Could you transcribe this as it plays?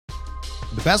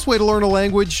The best way to learn a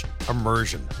language?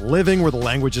 Immersion. Living where the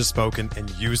language is spoken and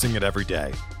using it every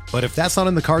day. But if that's not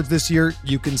in the cards this year,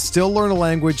 you can still learn a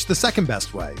language the second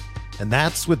best way, and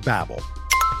that's with Babbel.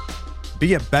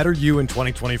 Be a better you in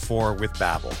 2024 with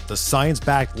Babbel, the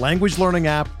science-backed language learning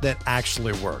app that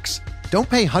actually works. Don't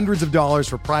pay hundreds of dollars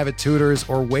for private tutors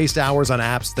or waste hours on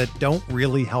apps that don't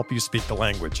really help you speak the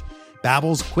language.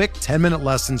 Babbel's quick 10-minute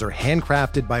lessons are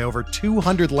handcrafted by over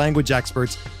 200 language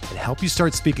experts and help you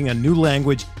start speaking a new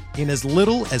language in as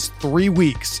little as 3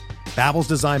 weeks. Babbel's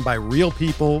designed by real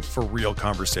people for real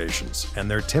conversations,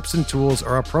 and their tips and tools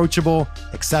are approachable,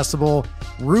 accessible,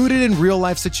 rooted in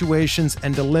real-life situations,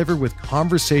 and delivered with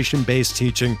conversation-based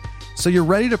teaching, so you're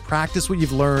ready to practice what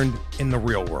you've learned in the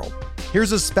real world.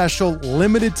 Here's a special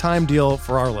limited-time deal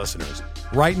for our listeners.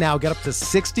 Right now, get up to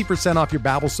 60% off your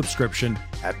Babbel subscription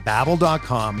at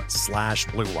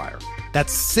babbel.com/Blue Wire.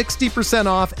 That's 60%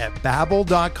 off at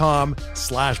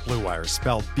babbel.com/Blue Wire,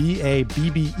 spelled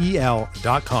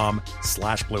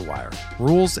BABBEL.com/Blue Wire.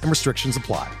 Rules and restrictions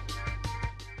apply.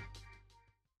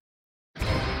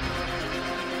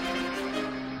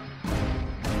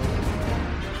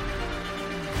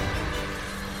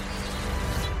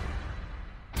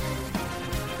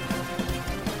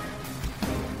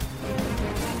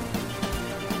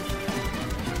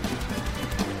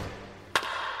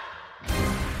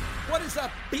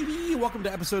 Welcome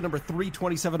to episode number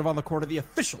 327 of On the Corner, the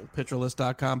official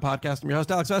PitcherList.com podcast. I'm your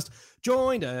host, Alex West,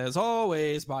 joined as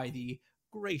always by the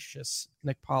gracious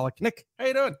Nick Pollock. Nick, how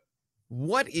you doing?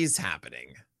 What is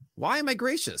happening? Why am I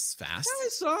gracious, Fast? I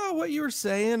saw what you were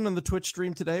saying on the Twitch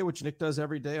stream today, which Nick does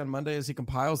every day on Monday as he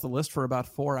compiles the list for about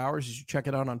 4 hours. You should check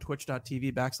it out on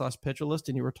twitch.tv/PitcherList.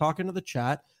 And you were talking to the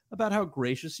chat about how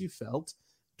gracious you felt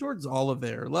towards all of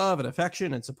their love and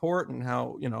affection and support, and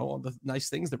how, you know, all the nice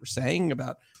things that we're saying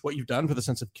about what you've done for the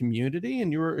sense of community,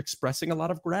 and you were expressing a lot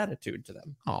of gratitude to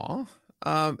them. Aw.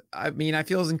 I mean, I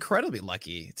feel incredibly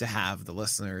lucky to have the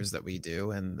listeners that we do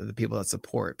and the people that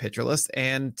support PitcherList,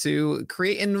 and to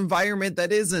create an environment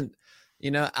that isn't,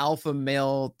 you know, alpha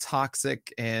male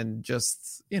toxic and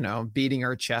just, you know, beating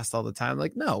our chest all the time.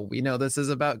 Like, no, we know this is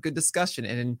about good discussion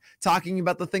and talking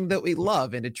about the thing that we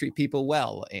love and to treat people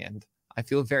well. And I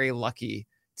feel very lucky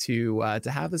to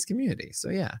have this community. So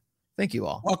yeah, thank you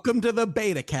all. Welcome to the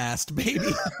beta cast,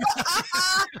 baby.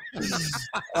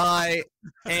 And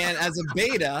as a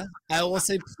beta, I will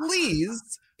say,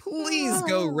 please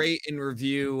go rate and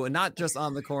review, not just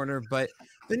On the Corner, but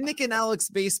the Nick and Alex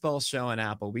Baseball Show on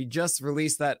Apple. We just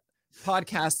released that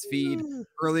podcast feed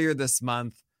earlier this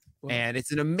month, and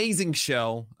it's an amazing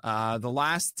show. The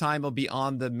last time I'll be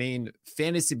on the main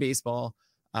fantasy baseball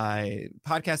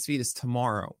podcast feed is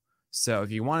tomorrow. So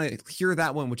if you want to hear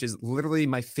that one, which is literally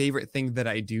my favorite thing that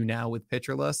I do now with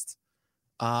PitcherList,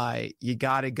 you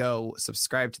got to go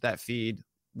subscribe to that feed,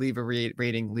 leave a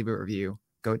rating, leave a review.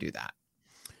 Go do that.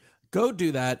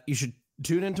 You should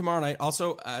tune in tomorrow night.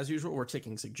 Also, as usual, we're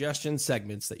taking suggestions,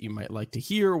 segments that you might like to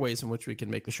hear, ways in which we can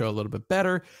make the show a little bit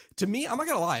better. To me, I'm not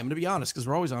going to lie. I'm going to be honest, because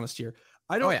we're always honest here.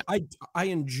 I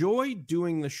enjoy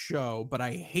doing the show, but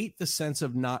I hate the sense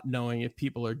of not knowing if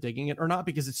people are digging it or not,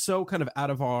 because it's so kind of out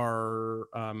of our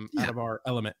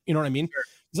element. You know what I mean?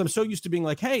 Because I'm so used to being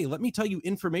like, hey, let me tell you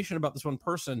information about this one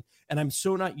person. And I'm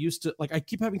so not used to, like, I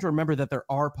keep having to remember that there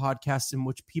are podcasts in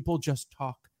which people just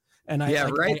talk. And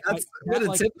That's what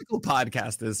a typical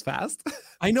podcast is, Fast.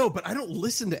 I know, but I don't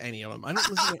listen to any of them. I don't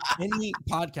listen to any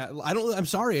podcast. I'm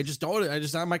sorry. I just don't.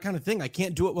 Not my kind of thing. I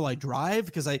can't do it while I drive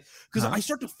because I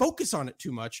start to focus on it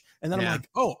too much. And then I'm like,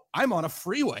 oh, I'm on a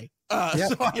freeway.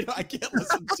 So I can't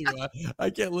listen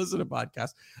to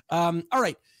podcasts. All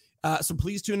right. So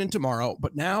please tune in tomorrow.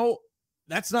 But now,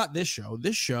 that's not this show.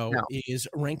 This show is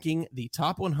ranking the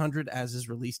top 100 as is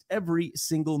released every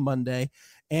single Monday.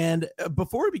 And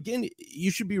before we begin,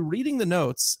 you should be reading the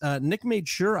notes. Nick made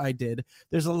sure I did.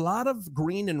 There's a lot of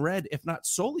green and red, if not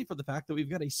solely for the fact that we've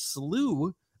got a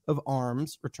slew of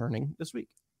arms returning this week.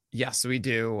 Yes, we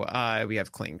do. We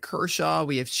have Clayton Kershaw.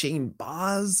 We have Shane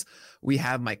Baz. We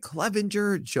have Mike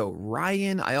Clevenger, Joe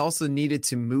Ryan. I also needed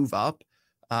to move up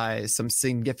some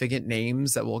significant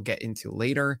names that we'll get into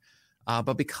later.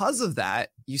 But because of that,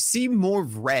 you see more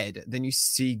red than you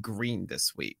see green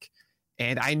this week.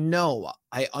 And I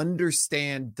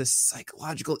understand the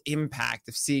psychological impact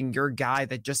of seeing your guy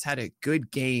that just had a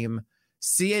good game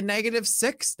see a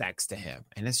 -6 next to him.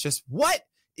 And it's just, what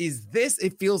is this?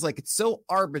 It feels like it's so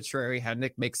arbitrary how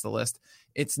Nick makes the list.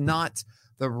 It's not.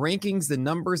 The rankings, the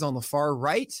numbers on the far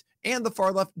right and the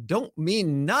far left don't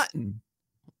mean nothing.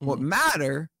 What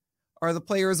matter are the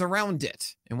players around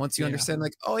it. And once you understand,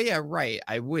 like, oh yeah, right,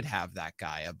 I would have that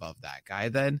guy above that guy,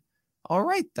 then all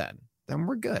right, then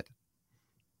we're good.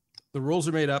 The rules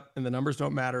are made up and the numbers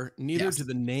don't matter. Neither do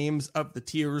the names of the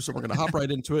tiers. So we're going to hop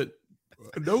right into it.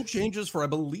 No changes for, I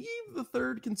believe, the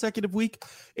third consecutive week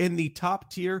in the top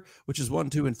tier, which is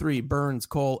 1, 2, and 3. Burns,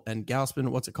 Cole, and Gausman.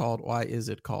 What's it called? Why is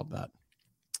it called that?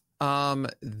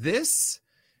 This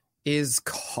is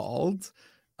called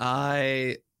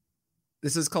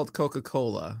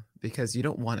Coca-Cola because you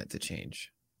don't want it to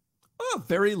change. Oh,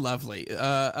 very lovely.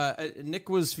 Nick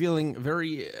was feeling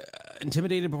very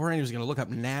intimidated beforehand. He was going to look up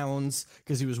nouns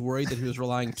because he was worried that he was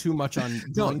relying too much on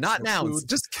no, not nouns, food.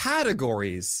 Just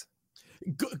categories.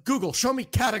 Google, show me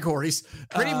categories.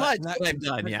 Pretty much what I've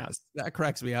done, yes. That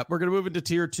cracks me up. We're going to move into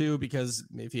tier 2 because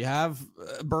if you have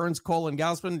Burns, Cole, and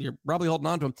Gausman, you're probably holding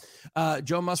on to them.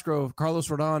 Joe Musgrove, Carlos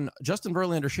Rodon, Justin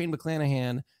Verlander, Shane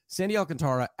McClanahan, Sandy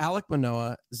Alcantara, Alek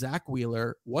Manoah, Zach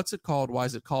Wheeler. What's it called? Why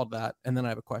is it called that? And then I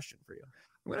have a question for you.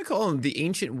 I'm going to call them the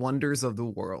ancient wonders of the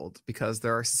world because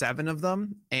there are 7 of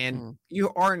them, and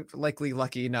you aren't likely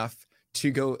lucky enough to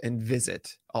go and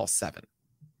visit all 7.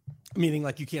 Meaning,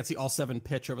 like, you can't see all 7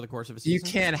 pitch over the course of a season? You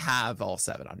can't have all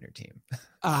 7 on your team.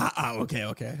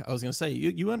 Okay. I was going to say,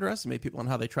 you underestimate people on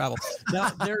how they travel.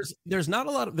 Now, there's not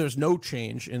a lot of, there's no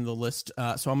change in the list.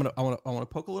 So I want to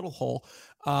poke a little hole.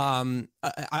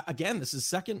 Again, this is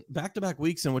second back-to-back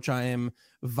weeks in which I am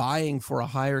vying for a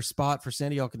higher spot for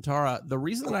Sandy Alcantara. The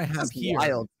reason that I have here,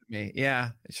 wild to me. Yeah,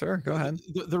 sure. Go ahead.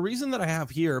 The reason that I have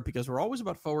here, because we're always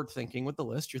about forward thinking with the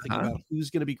list. You're thinking about who's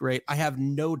going to be great. I have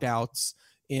no doubts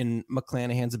in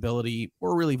McClanahan's ability,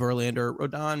 or really Verlander,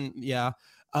 Rodon. Yeah.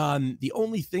 The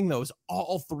only thing though is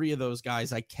all 3 of those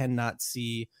guys I cannot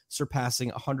see surpassing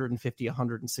 150,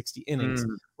 160 innings.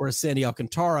 Whereas Sandy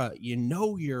Alcantara,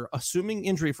 you're assuming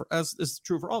injury for us. This is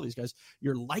true for all these guys.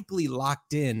 You're likely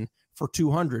locked in for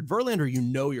 200.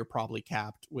 Verlander, you're probably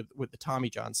capped with the Tommy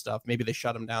John stuff. Maybe they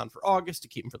shut him down for August to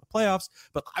keep him for the playoffs,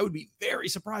 but I would be very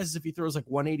surprised if he throws like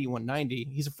 180,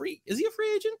 190. Is he a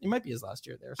free agent? He might be his last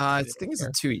year there. I think it's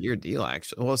a 2-year deal,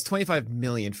 actually. Well, it's $25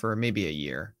 million for maybe a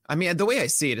year. I mean, the way I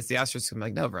see it, it's the Astros. I'm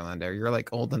like, no, Verlander, you're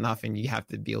like old enough and you have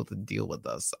to be able to deal with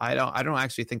this. I don't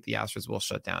actually think the Astros will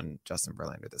shut down Justin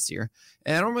Verlander this year.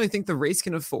 And I don't really think the race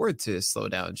can afford to slow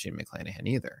down Shane McClanahan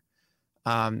either.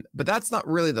 But that's not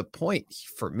really the point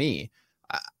for me.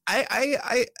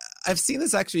 I've seen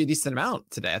this actually a decent amount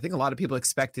today. I think a lot of people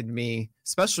expected me,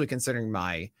 especially considering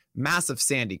my massive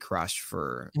Sandy crush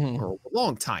for a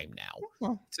long time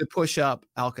now, to push up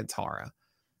Alcantara.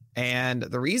 And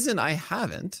the reason I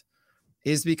haven't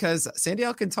is because Sandy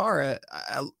Alcantara,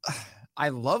 I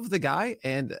love the guy.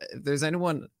 And if there's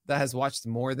anyone that has watched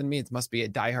more than me, it must be a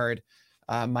diehard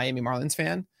Miami Marlins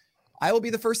fan. I will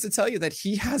be the first to tell you that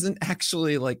he hasn't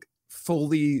actually like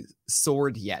fully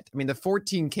soared yet. I mean, the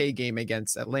 14K game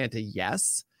against Atlanta,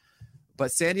 yes,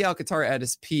 but Sandy Alcantara at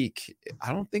his peak,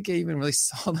 I don't think I even really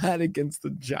saw that against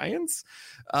the Giants.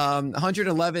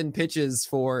 111 pitches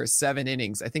for 7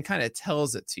 innings, I think kind of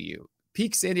tells it to you.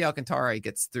 Peak Sandy Alcantara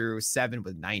gets through 7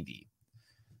 with 90,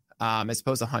 as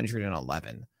opposed to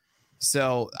 111.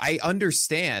 So I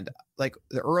understand, like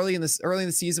early in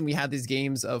the season, we had these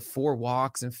games of 4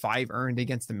 walks and 5 earned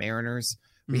against the Mariners.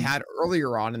 We had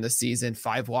earlier on in the season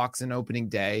 5 walks in opening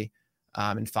day,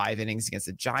 and 5 innings against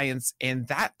the Giants. And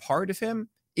that part of him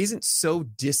isn't so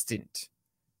distant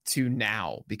to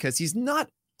now because he's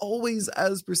not always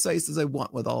as precise as I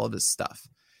want with all of his stuff.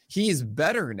 He is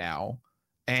better now.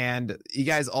 And you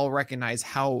guys all recognize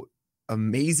how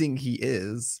amazing he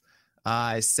is.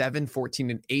 7, 14,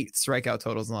 and 8 strikeout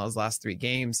totals in his last 3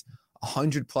 games,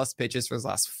 100 plus pitches for his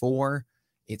last 4.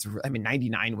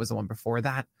 99 was the one before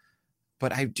that.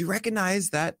 But I do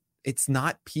recognize that it's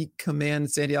not peak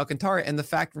command Sandy Alcantara. And the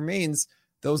fact remains,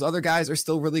 those other guys are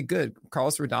still really good.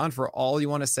 Carlos Rodon, for all you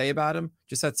want to say about him,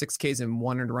 just had 6 Ks and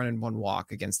 1 earned run and 1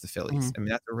 walk against the Phillies. I mean,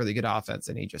 that's a really good offense.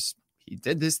 And he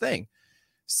did this thing.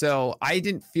 So I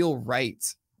didn't feel right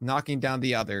knocking down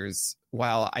the others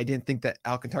while I didn't think that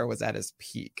Alcantara was at his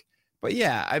peak. But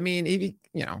yeah, I mean, if he,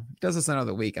 does this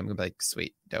another week, I'm going to be like,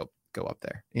 sweet, dope, go up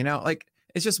there. Like,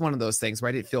 it's just one of those things where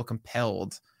I didn't feel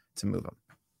compelled to move him.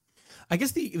 I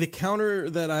guess the counter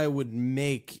that I would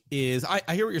make is I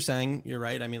hear what you're saying. You're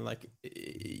right. I mean, like,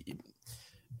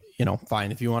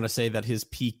 fine. If you want to say that his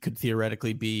peak could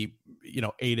theoretically be,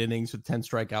 8 innings with 10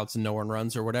 strikeouts and no earned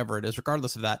runs or whatever it is,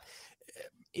 regardless of that,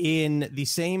 in the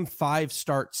same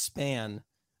 5-start span,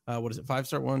 what is it?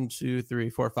 5-start, 1, 2, 3,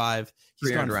 4, 5.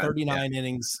 He's gone 39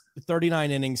 innings,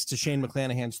 39 innings to Shane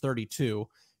McClanahan's 32.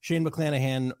 Shane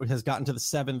McClanahan has gotten to the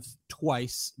 7th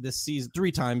twice this season,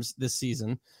 3 times this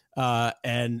season.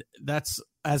 And that's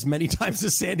as many times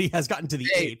as Sandy has gotten to the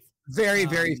 8th. Very,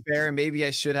 very fair. Maybe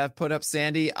I should have put up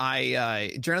Sandy.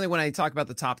 I generally, when I talk about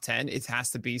the top 10, it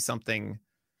has to be something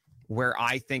where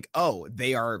I think,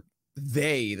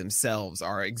 they themselves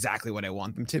are exactly what I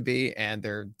want them to be, and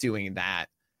they're doing that.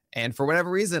 And for whatever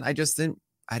reason, I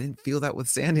didn't feel that with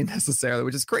Sandy necessarily,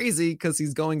 which is crazy because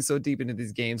he's going so deep into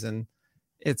these games, and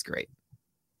it's great.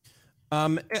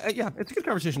 Yeah, it's a good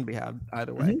conversation to be had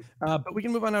either way. But we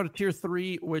can move on now to tier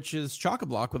 3, which is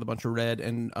Chock-a-Block with a bunch of red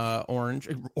and orange.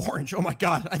 Oh my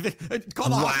God! I think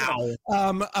called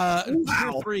wow.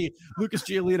 Tier 3: Lucas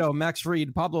Giolito, Max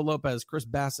Fried, Pablo Lopez, Chris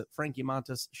Bassett, Frankie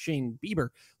Montas, Shane Bieber,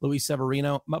 Luis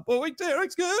Severino, my boy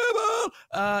Derek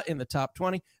Skibble in the top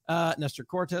 20. Nestor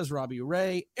Cortez, Robbie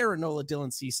Ray, Aaron Nola,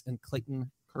 Dylan Cease, and Clayton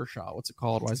Kershaw. What's it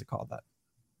called? Why is it called that?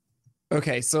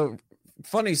 Okay, so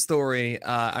funny story.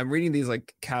 I'm reading these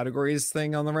like categories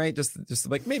thing on the right, just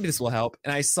like maybe this will help.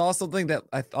 And I saw something that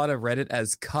I thought I read it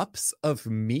as cups of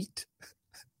meat.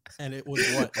 And it was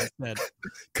what I said.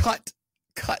 Cut.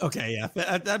 Okay,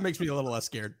 yeah, that makes me a little less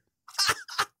scared.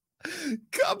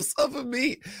 Cups of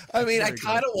meat. I mean, I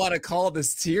kind of want to call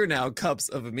this tier now cups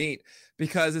of meat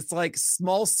because it's like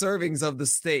small servings of the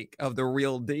steak of the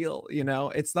real deal. You know,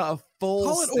 it's not a full.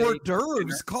 Call it hors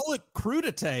d'oeuvres. Call it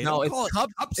crudité. No, it's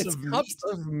cups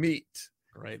of meat.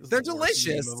 Right, they're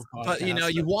delicious, but you know,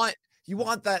 you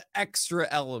want that extra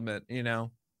element. You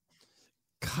know.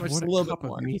 God, what a little bit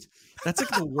more meat. That's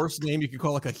like the worst name you could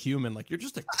call like a human. Like, you're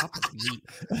just a cup of meat.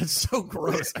 That's so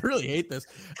gross. I really hate this.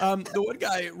 The one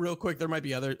guy, real quick,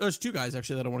 there's two guys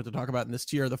actually that I wanted to talk about in this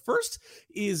tier. The first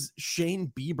is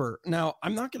Shane Bieber. Now,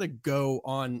 I'm not going to go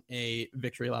on a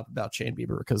victory lap about Shane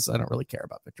Bieber because I don't really care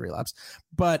about victory laps,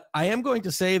 but I am going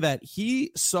to say that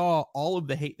he saw all of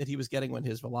the hate that he was getting when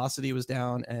his velocity was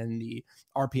down and the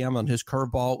RPM on his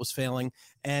curveball was failing,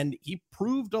 and he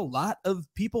proved a lot of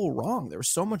people wrong. There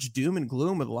was so much doom and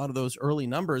gloom with a lot of those early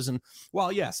numbers. And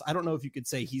while, yes, I don't know if you could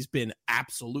say he's been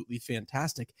absolutely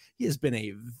fantastic, he has been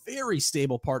a very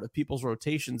stable part of people's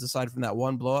rotations aside from that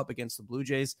one blow up against the Blue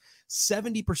Jays.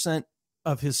 70%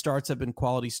 of his starts have been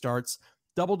quality starts,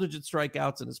 double-digit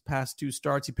strikeouts in his past 2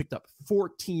 starts. He picked up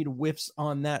 14 whiffs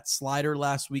on that slider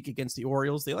last week against the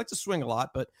Orioles. They like to swing a lot,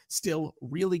 but still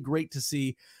really great to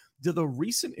see. Do the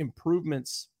recent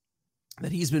improvements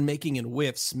that he's been making in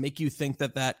whiffs make you think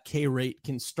that K rate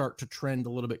can start to trend a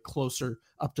little bit closer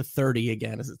up to 30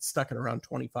 again, as it's stuck at around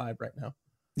 25 right now?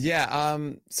 Yeah.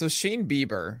 So Shane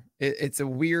Bieber, it's a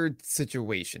weird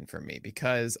situation for me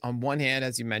because on one hand,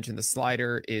 as you mentioned, the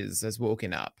slider has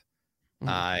woken up.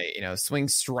 Swing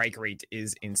strike rate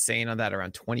is insane on that,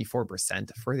 around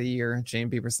 24% for the year. Shane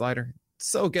Bieber slider,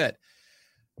 so good.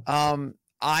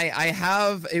 I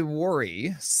have a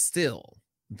worry still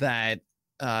that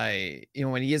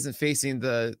when he isn't facing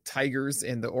the Tigers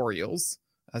and the Orioles,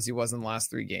 as he was in the last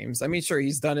 3 games. I mean, sure,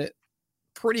 he's done it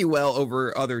pretty well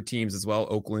over other teams as well.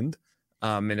 Oakland,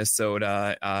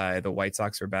 Minnesota, the White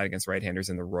Sox are bad against right-handers,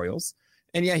 and the Royals.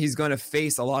 And yeah, he's going to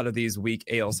face a lot of these weak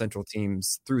AL Central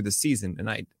teams through the season, and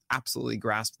I absolutely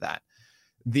grasp that.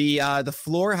 The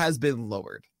floor has been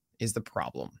lowered is the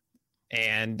problem.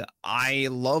 And I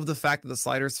love the fact that the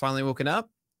slider's finally woken up,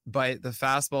 but the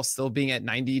fastball still being at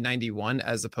 90, 91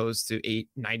 as opposed to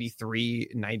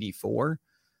 93, 94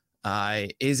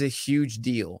 is a huge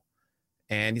deal.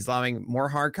 And he's allowing more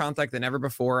hard contact than ever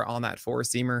before on that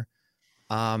 4-seamer.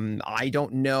 I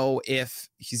don't know if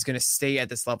he's going to stay at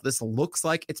this level. This looks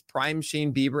like it's prime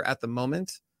Shane Bieber at the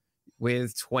moment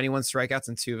with 21 strikeouts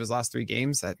in 2 of his last 3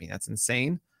 games. I mean, that's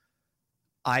insane.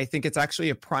 I think it's actually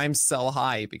a prime sell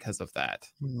high because of that.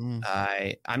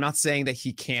 I'm not saying that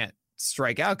he can't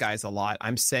strike out guys a lot.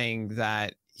 I'm saying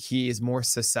that he is more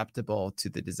susceptible to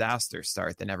the disaster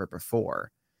start than ever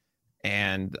before.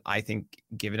 And I think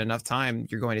given enough time,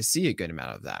 you're going to see a good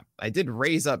amount of that. I did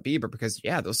raise up Bieber because,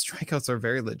 yeah, those strikeouts are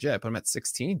very legit. But I'm at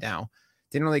 16 now.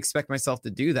 Didn't really expect myself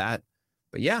to do that.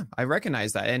 But yeah, I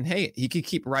recognize that. And hey, he could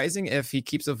keep rising if he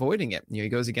keeps avoiding it. He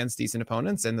goes against decent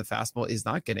opponents and the fastball is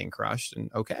not getting crushed. And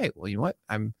okay, well, you know what?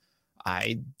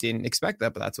 I didn't expect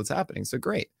that, but that's what's happening. So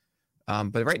great.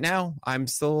 But right now, I'm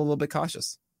still a little bit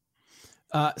cautious.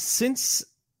 Since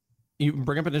you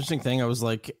bring up an interesting thing, I was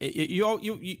like,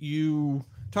 you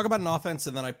talk about an offense,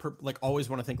 and then I always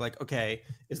want to think like, okay,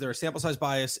 is there a sample size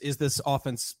bias? Is this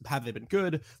offense, have they been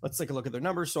good? Let's take a look at their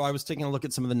numbers. So I was taking a look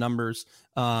at some of the numbers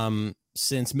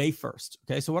since May 1st.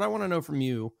 Okay, so what I want to know from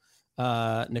you,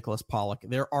 Nicholas Pollock,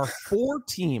 there are 4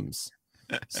 teams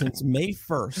since May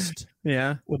 1st.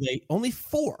 Yeah, only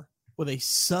 4 with a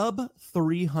sub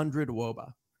 300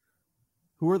 WOBA.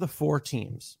 Who are the 4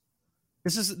 teams?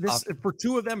 This for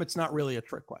 2 of them. It's not really a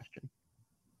trick question.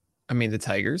 I mean, the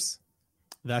Tigers.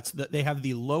 They have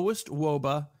the lowest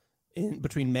WOBA in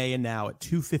between May and now at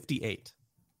 258.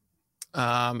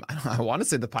 I want to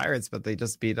say the Pirates, but they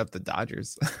just beat up the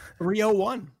Dodgers.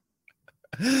 301.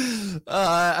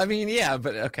 I mean, yeah,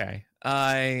 but okay.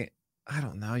 I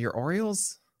don't know. Your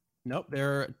Orioles? Nope,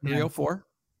 they're 304.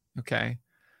 Okay.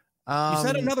 You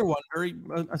said another one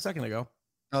a second ago.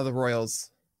 Oh, the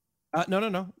Royals.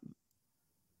 No.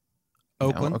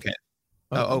 Oakland. No, okay.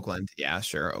 Oh, Oakland. Yeah,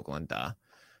 sure. Oakland.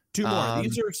 Two more.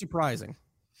 These are surprising.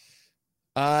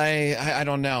 I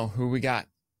don't know who we got.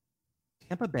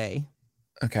 Tampa Bay.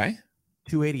 Okay.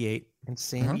 288 and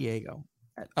San Diego.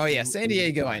 Oh yeah, San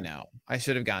Diego. I know. I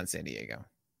should have gone San Diego.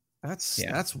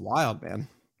 That's wild, man.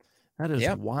 That is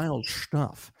wild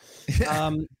stuff.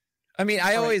 I mean,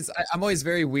 I'm always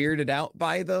very weirded out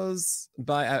by those,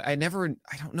 but I don't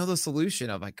know the solution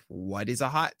of like, what is a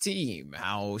hot team?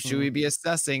 How should we be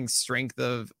assessing strength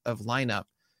of lineup?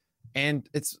 And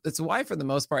it's why, for the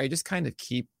most part, I just kind of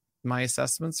keep my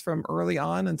assessments from early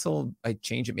on until I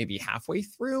change it maybe halfway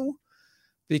through,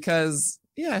 because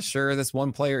yeah, sure, this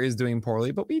one player is doing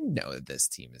poorly, but we know that this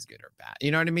team is good or bad.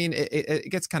 You know what I mean? It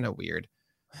gets kind of weird.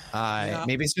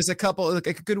 Maybe it's just a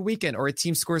good weekend, or a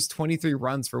team scores 23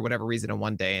 runs for whatever reason in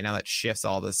one day, and now that shifts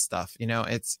all this stuff. You know,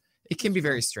 it can be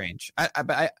very strange.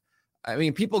 I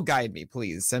mean, people guide me,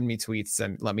 please send me tweets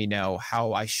and let me know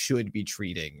how I should be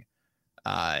treating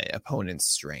opponent's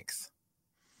strength.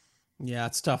 Yeah,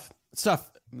 it's tough. It's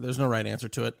tough. There's no right answer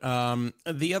to it.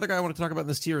 The other guy I want to talk about in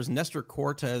this tier is Nestor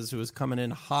Cortes, who is coming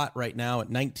in hot right now at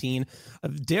 19.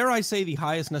 Dare I say the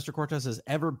highest Nestor Cortes has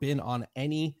ever been on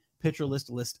any pitcher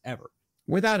list ever.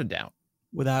 Without a doubt.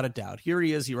 Without a doubt. Here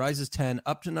he is. He rises 10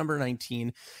 up to number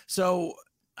 19. So,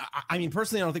 I mean,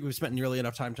 personally, I don't think we've spent nearly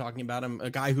enough time talking about him. A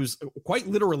guy who's quite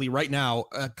literally right now,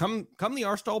 come the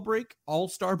All-Star break, the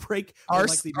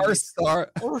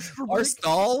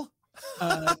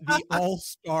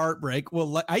All-Star break.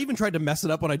 Well, I even tried to mess it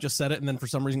up when I just said it, and then for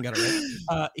some reason got it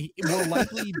right. He will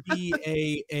likely be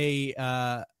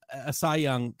a Cy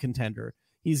Young contender.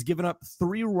 He's given up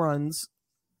 3 runs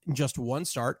in just 1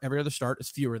 start. Every other start is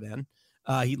fewer than.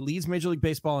 He leads Major League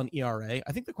Baseball in ERA.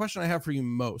 I think the question I have for you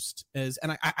most is,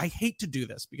 and I hate to do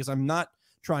this because I'm not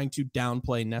trying to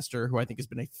downplay Nestor, who I think has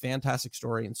been a fantastic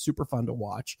story and super fun to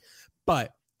watch,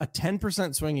 but a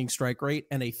 10% swinging strike rate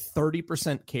and a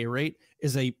 30% K rate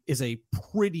is a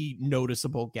pretty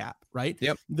noticeable gap, right?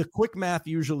 Yep. The quick math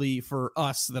usually for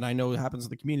us that I know happens in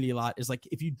the community a lot is like,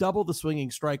 if you double the swinging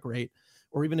strike rate,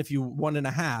 or even if you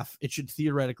 1.5, it should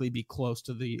theoretically be close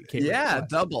to the K rate. Yeah,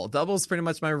 double is pretty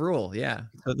much my rule. Yeah.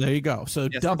 So there you go. So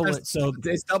double it. So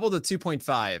it's double to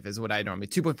 2.5 is what I normally.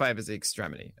 2.5 is the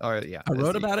extremity. Or yeah, I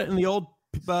wrote about it in the old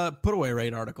put away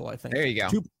rate article. I think there you go.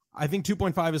 I think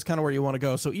 2.5 is kind of where you want to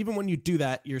go. So even when you do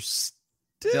that, you're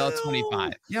still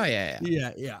 25.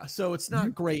 Yeah. So it's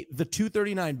not great. The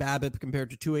 239 BABIP compared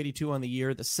to 282 on the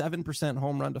year, the 7%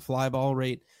 home run to fly ball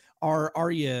rate. Are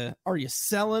you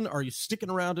selling? Are you sticking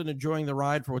around and enjoying the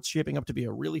ride for what's shaping up to be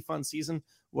a really fun season?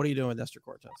 What are you doing with Nestor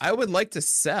Cortes? I would like to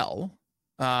sell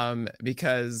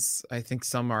because I think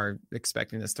some are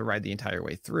expecting this to ride the entire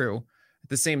way through. At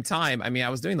the same time, I mean, I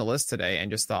was doing the list today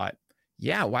and just thought,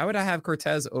 yeah, why would I have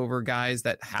Cortes over guys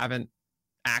that haven't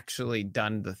actually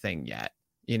done the thing yet?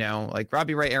 You know, like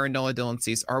Robbie Ray, Aaron Nola, Dylan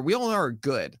Cease we all are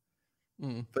good.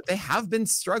 But they have been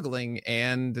struggling,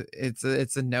 and it's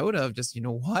a note of just, you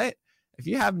know what? If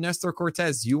you have Nestor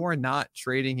Cortes, you are not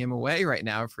trading him away right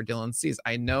now for Dylan Cease.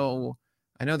 I know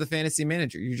the fantasy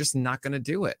manager. You're just not going to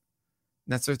do it.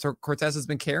 Nestor Cortes has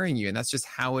been carrying you, and that's just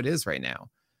how it is right now.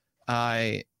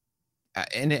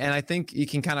 And I think you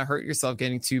can kind of hurt yourself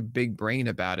getting too big brain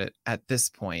about it at this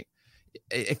point.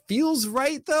 It feels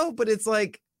right though, but it's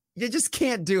like you just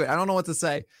can't do it. I don't know what to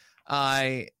say.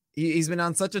 He's been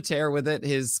on such a tear with it.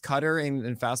 His cutter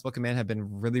and fastball command have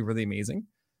been really, really amazing.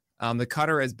 The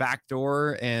cutter is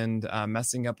backdoor and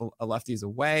messing up a lefties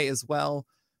away as well.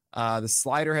 The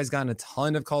slider has gotten a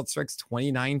ton of called strikes,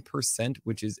 29%,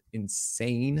 which is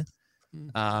insane.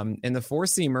 And the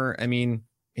four-seamer, I mean,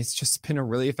 it's just been a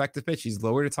really effective pitch. He's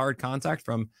lowered its hard contact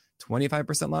from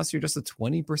 25% last year just to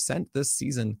 20% this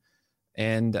season.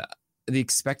 And the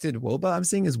expected WOBA I'm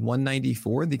seeing is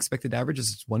 194. The expected average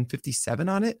is 157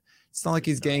 on it. It's not like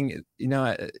he's getting,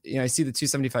 I see the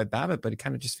 275 BABIP, but it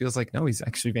kind of just feels like, no, he's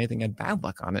actually anything had bad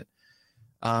luck on it.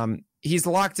 He's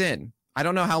locked in. I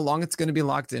don't know how long it's going to be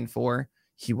locked in for.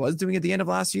 He was doing it at the end of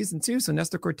last season too. So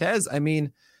Nestor Cortes, I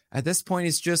mean, at this point,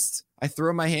 it's just, I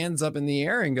throw my hands up in the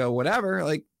air and go, whatever.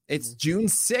 Like, it's June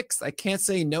 6th. I can't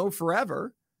say no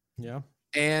forever. Yeah.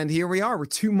 And here we are. We're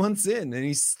 2 months in and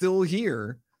he's still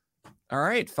here. All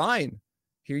right, fine.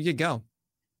 Here you go.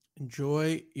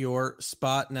 Enjoy your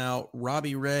spot. Now,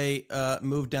 Robbie Ray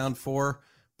moved down 4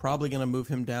 Probably going to move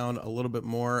him down a little bit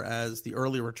more as the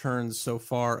early returns so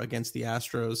far against the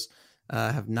Astros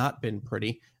have not been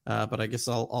pretty. But I guess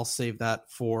I'll save that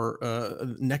for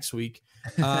next week.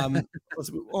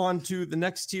 Let's move on to the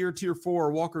next tier, tier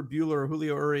 4. Walker Buehler,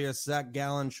 Julio Urias, Zach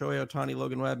Gallen, Shohei Ohtani,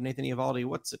 Logan Webb, Nathan Eovaldi.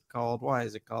 What's it called? Why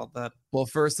is it called that? Well,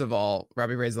 first of all,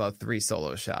 Robbie Ray's allowed 3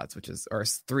 solo shots, or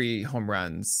 3 home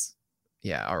runs.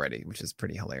 Yeah, already, which is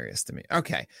pretty hilarious to me.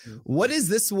 Okay. What is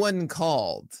this one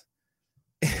called?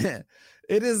 It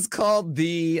is called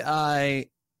the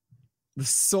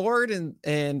sword and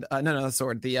no, the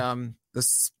sword.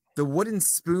 The wooden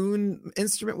spoon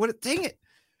instrument. Dang it.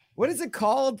 What is it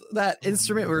called? That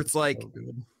instrument where it's like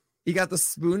you got the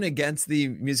spoon against the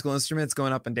musical instruments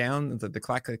going up and down, the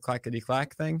clackety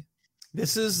clack thing.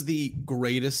 This is the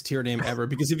greatest tier name ever,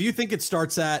 because if you think it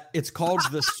starts at, it's called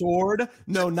the sword.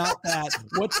 No, not that.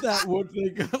 What's that wood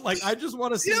thing? Like, I just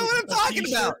want to see. You know what I'm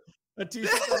talking about? A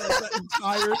t-shirt that has that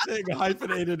entire thing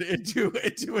hyphenated into a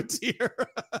tier.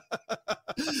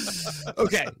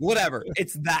 Okay, whatever.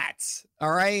 It's that.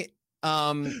 All right.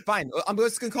 Fine. I'm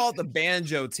just gonna call it the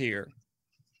banjo tier.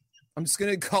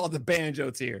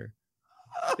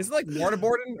 Is it like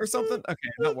waterboarding or something? Okay,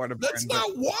 not waterboarding. That's not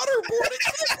waterboarding.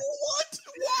 What?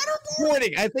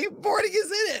 Boarding. I think boarding is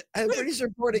in it. I'm pretty sure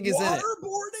boarding is in it.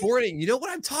 Boarding. You know what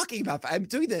I'm talking about? I'm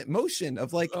doing the motion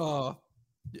of like.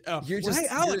 You're just, hey,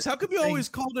 Alex, how come you always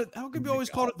called it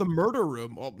the murder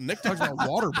room? Well, Nick talks about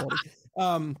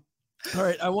waterboarding. All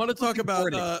right, I want to talk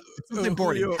about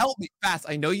boarding. Help me fast.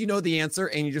 I know you know the answer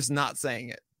and you're just not saying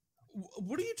it.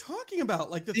 What are you talking about?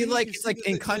 Like it's like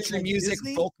in country music,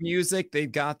 Disney? Folk music,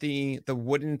 they've got the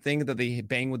wooden thing that they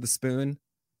bang with the spoon.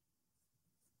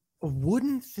 A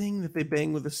wooden thing that they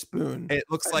bang with a spoon. It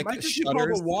looks like it's just called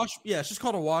a wash. Yeah, it's just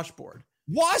called a washboard.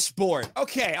 Washboard.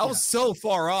 Okay, I was so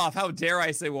far off. How dare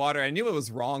I say water? I knew it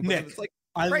was wrong. But Nick, it's like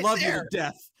I love you to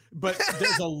death, but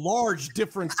there's a large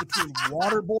difference between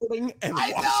waterboarding and I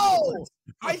know.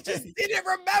 I just didn't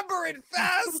remember it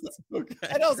fast. Okay.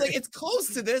 And I was like, it's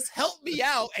close to this. Help me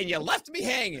out. And you left me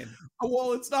hanging.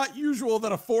 Well, it's not usual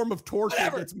that a form of torture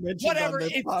gets mentioned on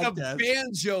this podcast. The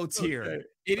banjo tier. Okay.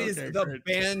 It is the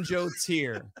banjo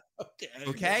tier.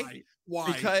 Okay.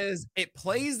 Why? Because it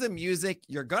plays the music.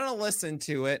 You're going to listen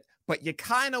to it, but you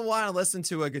kind of want to listen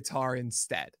to a guitar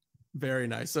instead. Very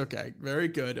nice. Okay. Very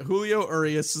good. Julio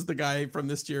Urias is the guy from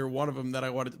this tier. One of them that I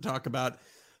wanted to talk about.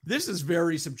 This is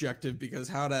very subjective because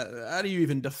how do you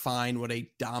even define what a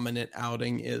dominant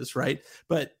outing is, right?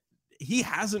 But he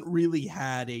hasn't really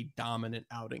had a dominant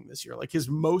outing this year. Like his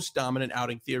most dominant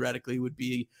outing theoretically would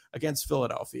be against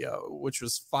Philadelphia, which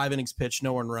was 5 innings pitched,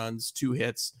 no earned runs, 2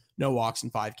 hits, no walks,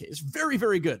 and 5 Ks. Very,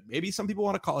 very good. Maybe some people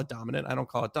want to call it dominant. I don't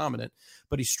call it dominant,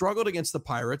 but he struggled against the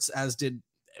Pirates, as did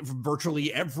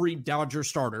virtually every Dodger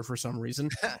starter for some reason.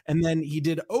 And then he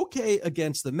did okay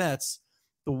against the Mets.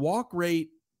 The walk rate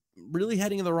really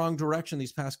heading in the wrong direction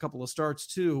these past couple of starts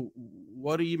too.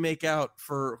 What do you make out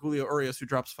for Julio Urias, who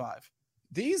drops 5?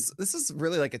 This is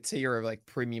really like a tier of like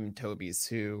premium Tobies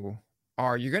who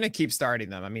are, you're going to keep starting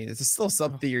them. I mean, it's still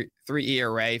sub 3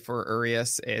 ERA for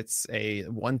Urias. It's a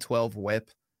 112 whip.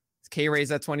 K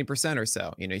raise at 20% or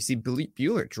so. You know, you see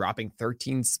Buehler dropping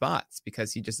 13 spots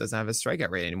because he just doesn't have a strikeout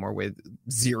rate anymore with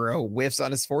 0 whiffs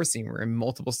on his 4-seamer in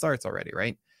multiple starts already,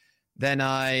 right? Then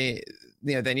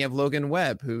then you have Logan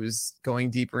Webb, who's going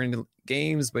deeper into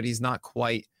games, but he's not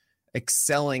quite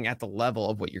excelling at the level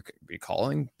of what you're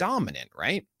calling dominant,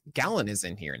 right? Gallen is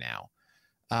in here now.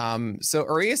 So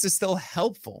Urias is still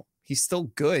helpful. He's still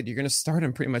good. You're going to start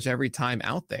him pretty much every time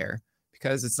out there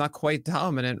because it's not quite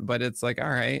dominant, but it's like, all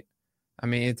right. I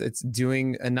mean, it's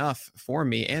doing enough for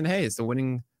me. And hey, it's the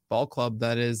winning ball club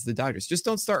that is the Dodgers. Just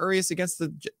don't start Urias against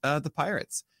the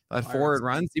Pirates. Had 4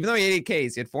 runs, even though he had 8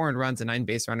 Ks, he had 4 runs and 9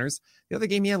 base runners. The other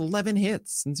game, he had 11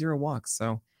 hits and 0 walks.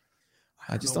 So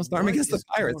I just don't start him against the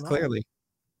Pirates, clearly.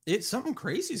 It's something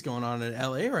crazy is going on in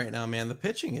LA right now, man. The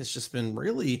pitching has just been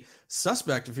really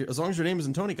suspect as long as your name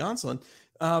isn't Tony Gonsolin.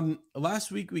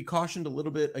 Last week, we cautioned a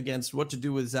little bit against what to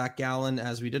do with Zach Gallen,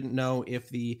 as we didn't know if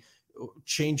the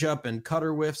changeup and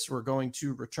cutter whiffs were going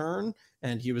to return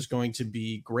and he was going to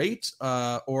be great,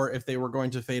 or if they were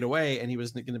going to fade away and he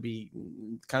was going to be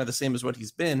kind of the same as what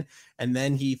he's been. And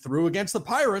then he threw against the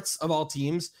Pirates of all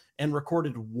teams and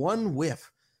recorded 1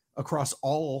 whiff across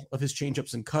all of his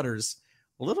changeups and cutters.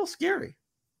 A little scary.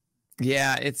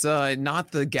 Yeah, it's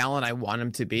not the Gallen I want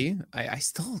him to be. I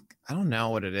don't know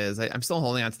what it is. I'm still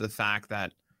holding on to the fact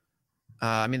that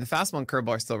I mean, the fastball and curveball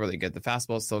are still really good. The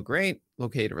fastball is still great,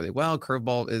 located really well.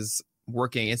 Curveball is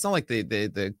working. It's not like the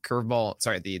curveball,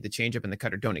 the changeup and the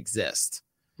cutter don't exist.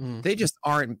 They just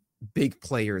aren't big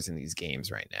players in these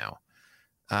games right now.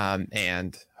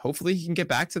 And hopefully he can get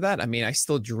back to that. I mean, I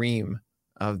still dream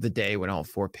of the day when all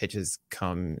 4 pitches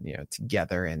come,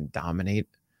 together and dominate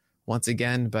once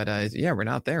again. But yeah, we're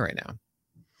not there right now.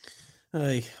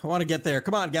 I want to get there.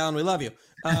 Come on, Gallon. We love you.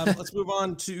 Let's move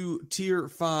on to tier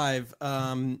 5.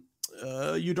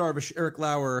 Yu Darvish, Eric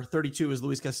Lauer, 32 is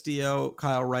Luis Castillo,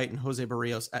 Kyle Wright, and Jose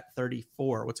Barrios at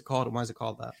 34. What's it called? And why is it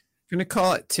called that? I'm going to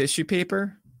call it tissue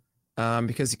paper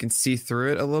because you can see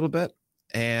through it a little bit.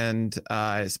 And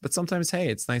but sometimes, hey,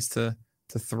 it's nice to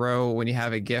throw when you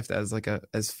have a gift as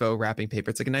as faux wrapping paper.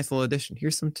 It's like a nice little addition.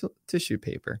 Here's some tissue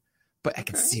paper, but I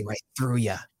can see right through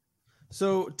you.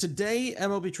 So today,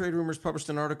 MLB Trade Rumors published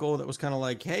an article that was kind of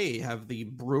like, hey, have the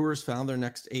Brewers found their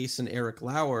next ace in Eric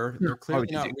Lauer? They're clearly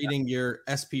not reading your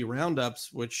SP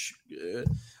roundups, which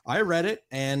I read it.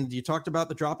 And you talked about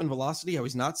the drop in velocity, how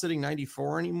he's not sitting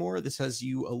 94 anymore. This has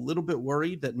you a little bit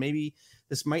worried that maybe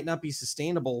this might not be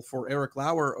sustainable for Eric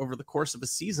Lauer over the course of a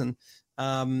season.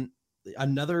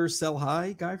 Another sell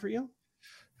high guy for you?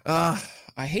 I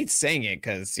hate saying it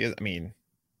because, I mean,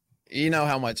 you know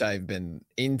how much I've been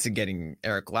into getting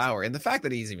Eric Lauer, and the fact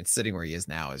that he's even sitting where he is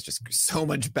now is just so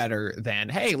much better than,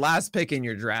 hey, last pick in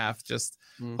your draft. Just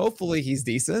hopefully he's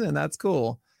decent, and that's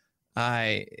cool.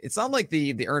 It's not like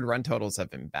the earned run totals have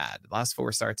been bad. The last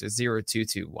 4 starts are 0, 2,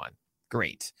 2, 1.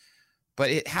 Great. But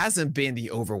it hasn't been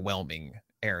the overwhelming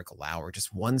Eric Lauer.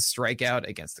 Just 1 strikeout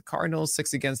against the Cardinals,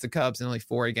 6 against the Cubs, and only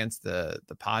 4 against the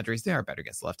Padres. They are better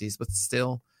against lefties, but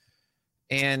still.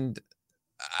 And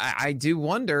I do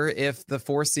wonder if the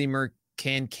 4-seamer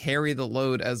can carry the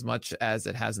load as much as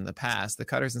it has in the past. The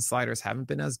cutters and sliders haven't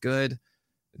been as good.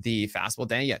 The fastball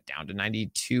down to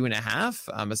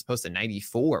 92.5 as opposed to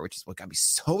 94, which is what got me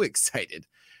so excited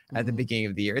at the beginning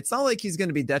of the year. It's not like he's going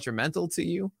to be detrimental to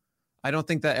you. I don't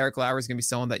think that Eric Lauer is going to be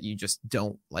someone that you just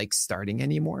don't like starting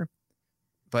anymore.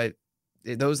 But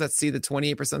those that see the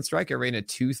 28% strikeout rate and a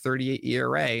 2.38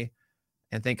 ERA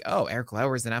and think, oh, Eric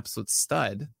Lauer is an absolute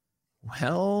stud.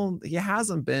 Well, he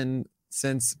hasn't been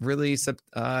since really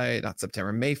not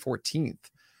September, May 14th.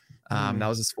 That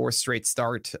was his 4th straight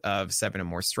start of 7 or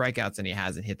more strikeouts, and he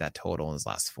hasn't hit that total in his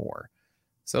last 4.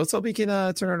 So let's hope he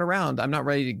can turn it around. I'm not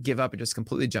ready to give up and just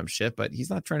completely jump ship, but he's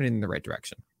not trending in the right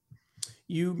direction.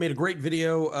 You made a great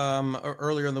video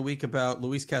earlier in the week about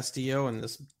Luis Castillo and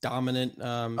this dominant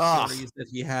series that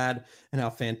he had and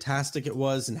how fantastic it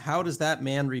was. And how does that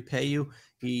man repay you?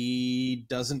 He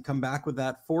doesn't come back with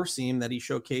that 4-seam that he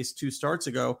showcased 2 starts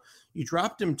ago. You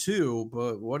dropped him 2,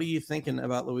 but what are you thinking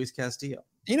about Luis Castillo?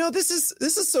 This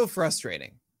is so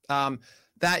frustrating.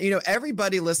 That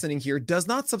everybody listening here does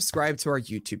not subscribe to our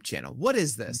YouTube channel. What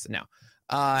is this? No.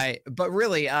 But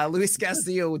really, Luis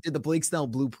Castillo did the Blake Snell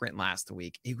blueprint last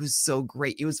week. It was so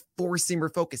great. It was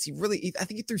 4-seamer focus. I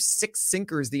think he threw 6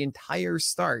 sinkers the entire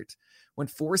start. When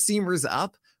 4-seamers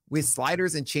up with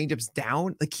sliders and changeups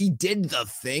down, like he did the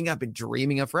thing I've been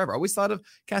dreaming of forever. I always thought of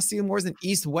Castillo more as an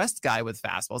East-West guy with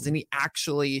fastballs, and he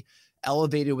actually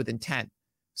elevated with intent.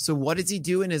 So what does he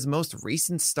do in his most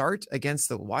recent start against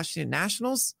the Washington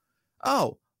Nationals?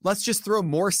 Oh, let's just throw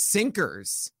more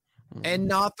sinkers and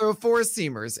not throw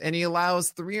 4-seamers. And he allows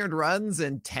 300 runs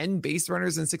and 10 base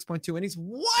runners in 6.2 innings.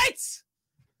 What?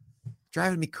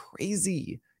 Driving me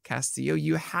crazy, Castillo.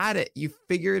 You had it. You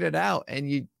figured it out.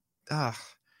 And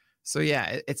so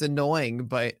yeah, it's annoying,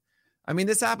 but I mean,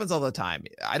 this happens all the time.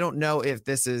 I don't know if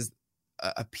this is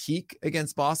a peak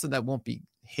against Boston that won't be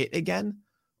hit again,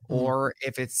 or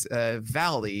if it's a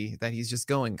valley that he's just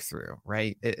going through,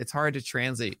 right? It's hard to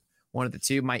translate one of the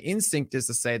two. My instinct is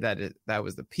to say that that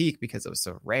was the peak because it was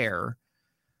so rare,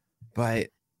 but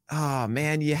oh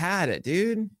man, you had it,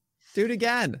 dude. Do it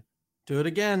again. Do it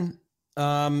again. A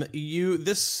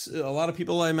lot of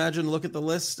people, I imagine, look at the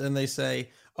list and they say,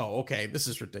 oh, okay, this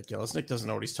is ridiculous. Nick doesn't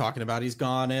know what he's talking about. He's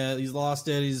gone. He's lost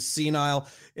it. He's senile.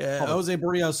 Jose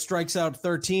Barrios strikes out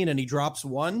 13 and he drops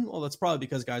 1. Well, that's probably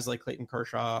because guys like Clayton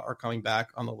Kershaw are coming back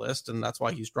on the list, and that's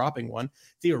why he's dropping 1.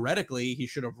 Theoretically, he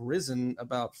should have risen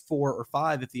about 4 or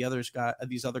 5 if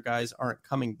these other guys aren't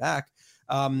coming back.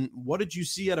 What did you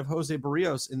see out of Jose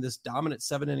Barrios in this dominant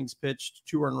 7 innings pitched,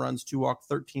 2 earned runs, 2 walk,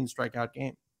 13 strikeout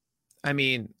game? I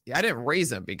mean, I didn't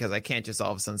raise him because I can't just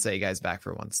all of a sudden say guys back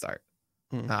for 1 start.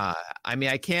 I mean,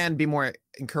 I can be more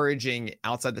encouraging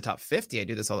outside the top 50. I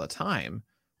do this all the time,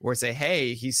 where I say,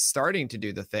 hey, he's starting to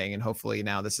do the thing, and hopefully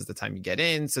now this is the time you get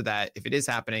in so that if it is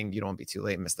happening, you don't be too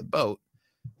late and miss the boat.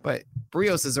 But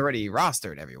Barrios is already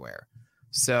rostered everywhere.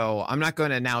 So I'm not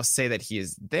going to now say that he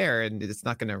is there, and it's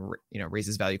not going to raise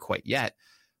his value quite yet.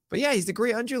 But yeah, he's a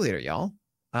great undulator, y'all.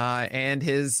 And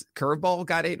his curveball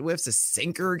got 8 whiffs. His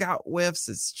sinker got whiffs.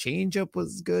 His changeup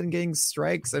was good and getting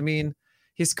strikes. I mean,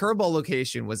 his curveball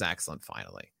location was excellent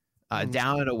finally.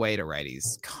 down and away to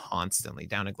righties constantly,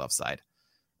 down and glove side.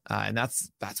 And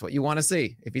that's what you want to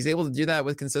see. If he's able to do that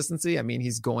with consistency, I mean,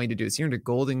 he's going to do it. So you're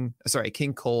into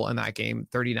King Cole in that game,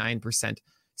 39%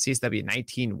 CSW,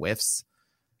 19 whiffs.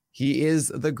 He is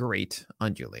the great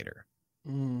undulator.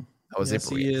 Yes,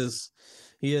 he is.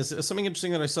 He is. Something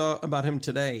interesting that I saw about him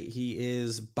today. He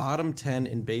is bottom 10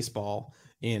 in baseball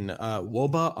in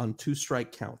WOBA on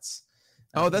 2-strike counts.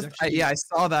 Oh, I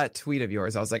saw that tweet of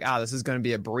yours. I was like, this is going to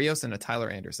be a Barrios and a Tyler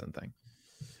Anderson thing.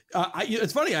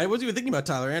 It's funny. I wasn't even thinking about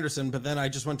Tyler Anderson, but then I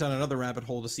just went down another rabbit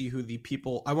hole to see who the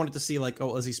people I wanted to see, like,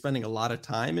 is he spending a lot of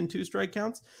time in 2-strike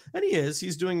counts? And he is.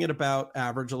 He's doing it about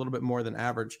average, a little bit more than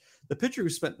average. The pitcher who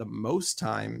spent the most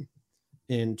time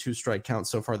in 2-strike counts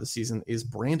so far this season is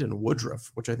Brandon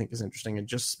Woodruff, which I think is interesting and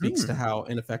just speaks to how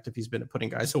ineffective he's been at putting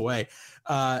guys away.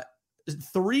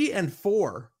 3 and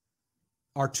 4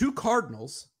 are 2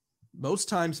 Cardinals, most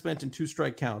time spent in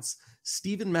 2-strike counts,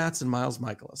 Steven Matz and Miles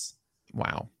Michaelis.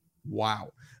 Wow.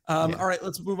 All right,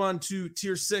 let's move on to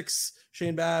tier 6.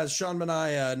 Shane Baz, Sean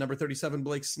Manaea, number 37,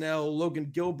 Blake Snell, Logan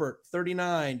Gilbert,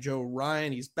 39, Joe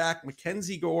Ryan, he's back,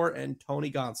 Mackenzie Gore, and Tony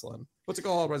Gonsolin. What's it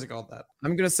called? Why is it called that?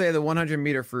 I'm going to say the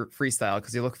 100-meter freestyle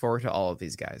because you look forward to all of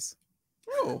these guys.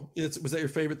 Oh, was that your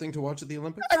favorite thing to watch at the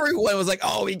Olympics? Everyone was like,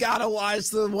 "Oh, we gotta watch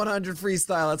the 100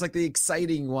 freestyle. It's like the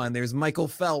exciting one." There's Michael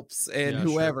Phelps and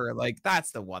whoever. Sure. Like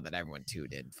that's the one that everyone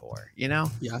tuned in for. You know?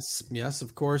 Yes,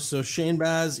 of course. So Shane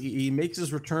Baz, he makes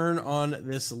his return on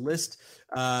this list.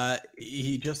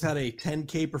 He just had a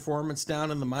 10K performance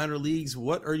down in the minor leagues.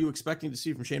 What are you expecting to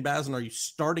see from Shane Baz, and are you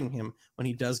starting him when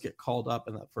he does get called up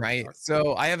in that first start?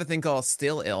 So I have a thing called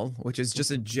still ill, which is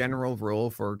just a general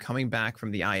rule for coming back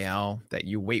from the IL that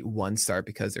you wait one start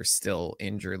because they're still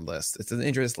injured list. It's an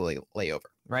injured list layover,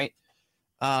 right?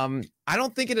 I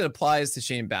don't think it applies to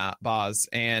Shane Baz.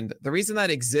 And the reason that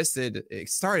it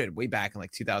started way back in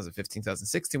like 2015,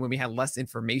 2016, when we had less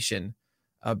information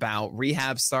about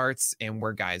rehab starts and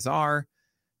where guys are.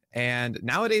 And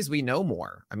nowadays we know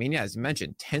more. I mean, as you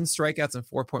mentioned, 10 strikeouts and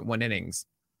 4.1 innings.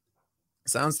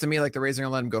 Sounds to me like the Rays are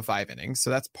going to let him go 5 innings. So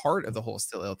that's part of the whole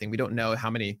still ill thing. We don't know how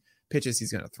many pitches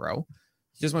he's going to throw.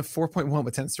 He just went 4.1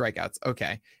 with 10 strikeouts.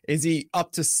 Okay. Is he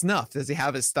up to snuff? Does he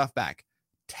have his stuff back?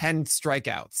 10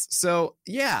 strikeouts. So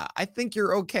yeah, I think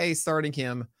you're okay starting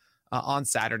him on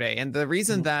Saturday. And the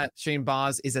reason that Shane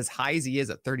Baz is as high as he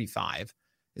is at 35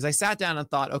 is I sat down and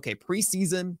thought, okay,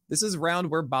 preseason, this is around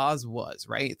where Baz was,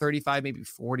 right? 35, maybe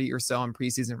 40 or so on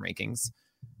preseason rankings.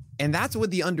 And that's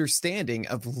with the understanding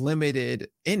of limited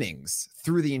innings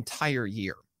through the entire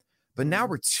year. But now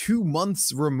we're 2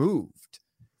 months removed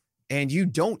and you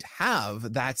don't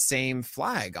have that same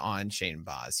flag on Shane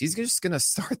Baz. He's just going to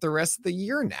start the rest of the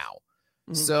year now.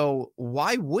 So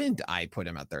why wouldn't I put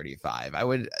him at 35? I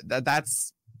would, that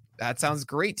sounds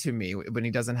great to me when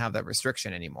he doesn't have that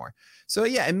restriction anymore. So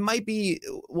yeah, it might be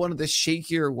one of the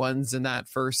shakier ones in that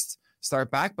first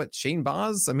start back, but Shane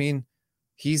Baz, I mean,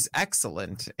 he's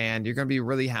excellent and you're going to be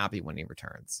really happy when he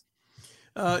returns.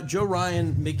 Joe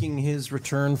Ryan making his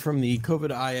return from the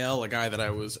COVID IL, a guy that I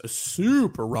was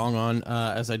super wrong on,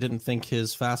 as I didn't think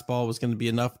his fastball was going to be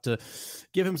enough to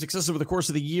give him success over the course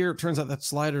of the year. It turns out that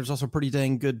slider is also pretty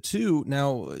dang good too.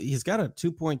 Now he's got a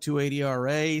 2.28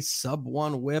 ERA, sub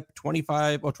 1 whip,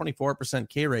 24%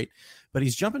 K rate, but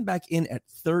he's jumping back in at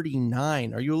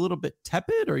 39. Are you a little bit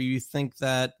tepid, or you think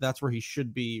that that's where he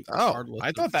should be? Oh,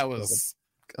 I thought that was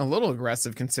a little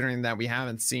aggressive considering that we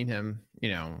haven't seen him,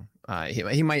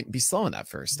 he might be slow in that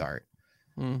first start.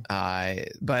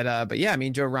 But yeah, I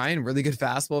mean, Joe Ryan, really good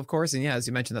fastball, of course. And yeah, as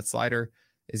you mentioned, that slider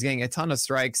is getting a ton of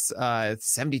strikes,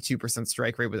 72%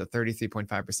 strike rate with a 33.5%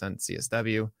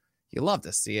 CSW. You love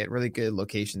to see it. Really good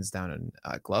locations down in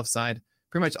glove side.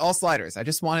 Pretty much all sliders. I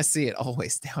just want to see it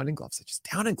always down in glove side, just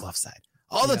down in glove side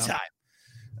all the time.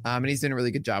 And he's doing a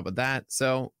really good job with that.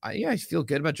 So I feel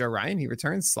good about Joe Ryan. He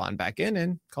returns, slotting back in,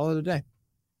 and call it a day.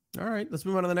 All right, let's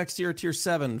move on to the next tier, tier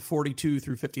 7, 42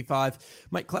 through 55.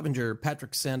 Mike Clevenger,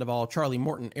 Patrick Sandoval, Charlie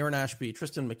Morton, Aaron Ashby,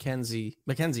 Tristan McKenzie,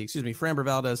 Framber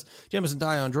Valdez, Jamison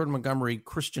Dion, Jordan Montgomery,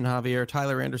 Christian Javier,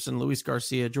 Tyler Anderson, Luis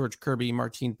Garcia, George Kirby,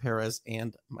 Martin Perez,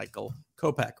 and Michael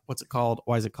Kopech. What's it called?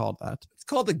 Why is it called that? It's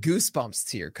called the Goosebumps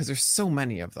tier because there's so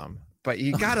many of them. But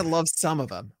you got to love some of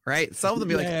them, right? Some of them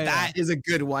be like, that is a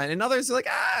good one. And others are like,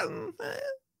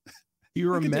 You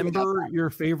remember your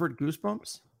favorite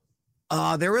Goosebumps?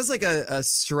 There was like a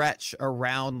stretch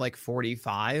around like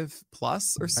 45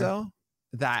 plus or so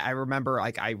that I remember.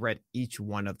 Like I read each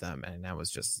one of them, and I was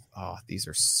just, these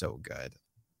are so good.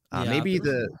 Maybe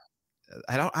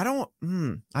I don't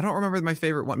remember my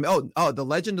favorite one. Oh, the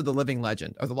Legend of the Living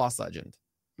Legend or the Lost Legend.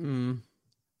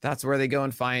 That's where they go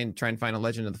and try and find a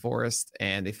legend in the forest,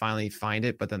 and they finally find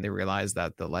it, but then they realize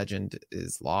that the legend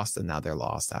is lost, and now they're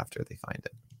lost after they find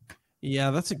it.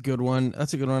 Yeah, that's a good one. I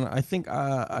think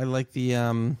I like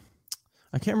the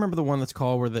I can't remember the one that's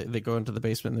called where they go into the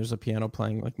basement and there's a piano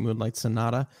playing like Moonlight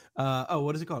Sonata.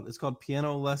 What is it called? It's called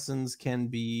Piano Lessons Can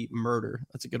Be Murder.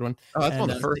 That's a good one. Oh, that's one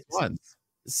of the first ones.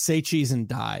 Say Cheese and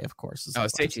Die, of course.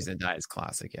 Say Cheese and Die is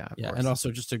classic. Yeah. Yeah. And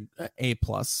also just a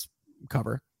plus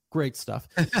cover. Great stuff.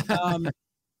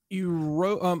 You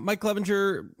wrote Mike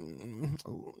Clevenger.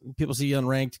 People see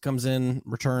unranked, comes in,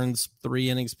 returns 3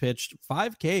 innings pitched,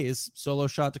 5 Ks, solo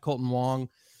shot to Colton Wong.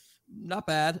 Not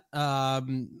bad.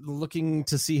 Looking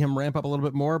to see him ramp up a little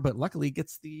bit more, but luckily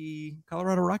gets the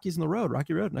Colorado Rockies in the road,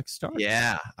 Rocky Road next start.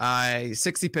 Yeah.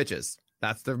 60 pitches.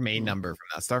 That's the main number from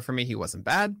that start for me. He wasn't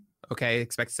bad. Okay.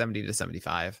 Expect 70 to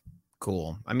 75.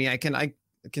 Cool. I mean, I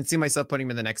can see myself putting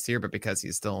him in the next tier, but because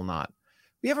he's still not,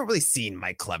 we haven't really seen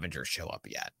Mike Clevenger show up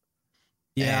yet.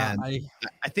 Yeah. And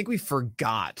I think we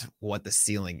forgot what the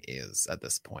ceiling is at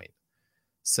this point.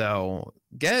 So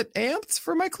get amped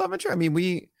for Mike Clevenger. I mean,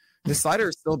 the slider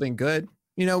has still been good.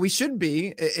 We should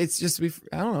be. It's just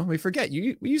I don't know. We forget.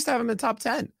 We used to have him in the top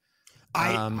 10.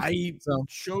 I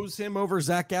chose him over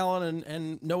Zach Gallen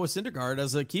and Noah Syndergaard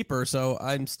as a keeper. So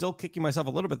I'm still kicking myself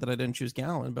a little bit that I didn't choose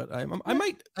Gallen, but I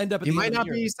might end up. You might not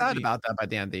be sad about that by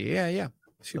the end of the year. Yeah.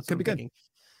 Could be good. Thinking.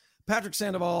 Patrick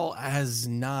Sandoval has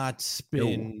not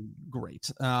been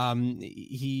great.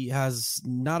 He has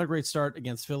not a great start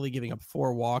against Philly, giving up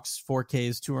 4 walks, 4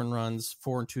 Ks, 2 earned runs,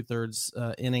 4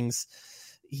 2/3 innings.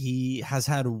 He has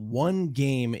had 1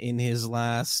 game in his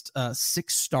last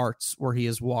 6 starts where he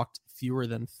has walked fewer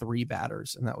than 3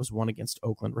 batters, and that was one against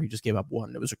Oakland where he just gave up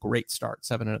 1. It was a great start,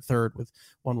 7 1/3 with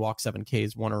 1 walk, 7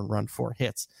 Ks, 1 earned run, 4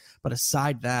 hits. But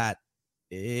aside that,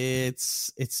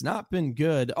 it's not been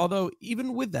good. Although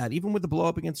even with the blow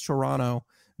up against Toronto,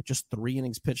 just 3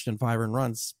 innings pitched and 5 earned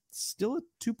runs, still a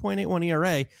 2.81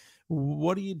 ERA.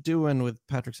 What are you doing with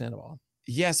Patrick Sandoval?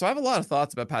 Yeah, so I have a lot of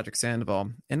thoughts about Patrick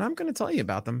Sandoval, and I'm going to tell you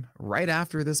about them right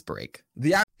after this break.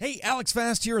 Hey, Alex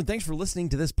Fast here, and thanks for listening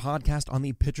to this podcast on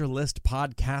the Pitcher List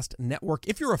Podcast Network.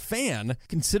 If you're a fan,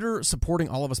 consider supporting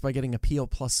all of us by getting a PL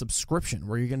Plus subscription,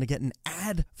 where you're going to get an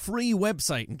ad-free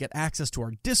website and get access to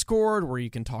our Discord, where you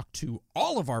can talk to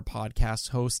all of our podcast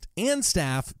hosts and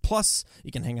staff. Plus,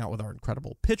 you can hang out with our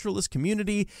incredible Pitcher List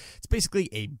community. It's basically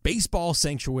a baseball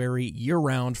sanctuary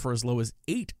year-round for as low as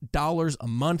 $8 a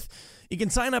month. You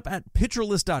can sign up at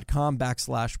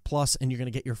pitcherlist.com/plus, and you're going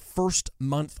to get your first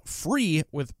month free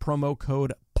with promo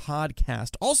code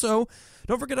podcast. Also,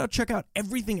 don't forget to check out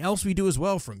everything else we do as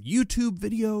well, from YouTube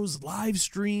videos, live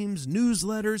streams,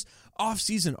 newsletters,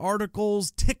 off-season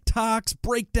articles, TikToks,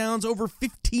 breakdowns, over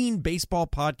 15 baseball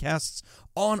podcasts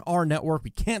on our network. We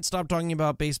can't stop talking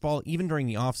about baseball even during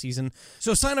the off-season.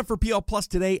 So sign up for PL Plus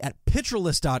today at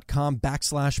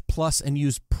pitcherlist.com/plus and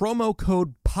use promo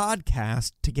code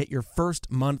podcast to get your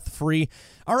first month free.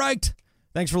 All right.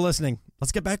 Thanks for listening.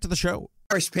 Let's get back to the show.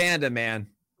 Irish Panda, man.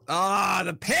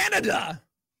 The Panda.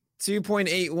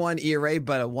 2.81 ERA,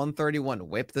 but a 131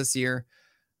 whip this year.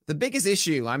 The biggest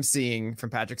issue I'm seeing from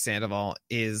Patrick Sandoval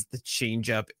is the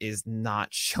changeup is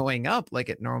not showing up like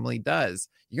it normally does.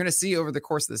 You're going to see over the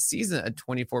course of the season a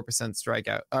 24%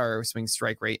 strikeout or swing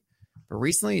strike rate. But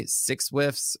recently, 6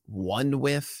 whiffs, 1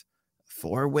 whiff,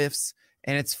 4 whiffs,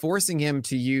 and it's forcing him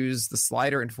to use the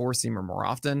slider and 4-seamer more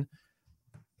often.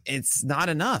 It's not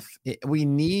enough. We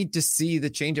need to see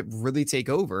the changeup really take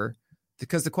over,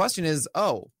 because the question is,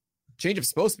 changeup's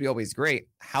supposed to be always great.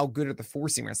 How good are the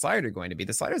 4-seamer and slider going to be?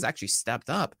 The slider's actually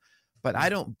stepped up, but I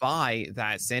don't buy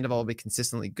that Sandoval will be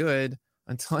consistently good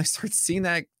until I start seeing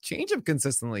that changeup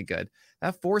consistently good.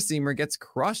 That 4-seamer gets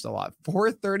crushed a lot.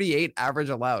 438 average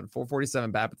allowed,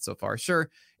 447 BABIP so far.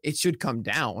 Sure, it should come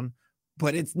down,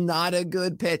 but it's not a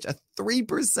good pitch. A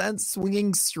 3%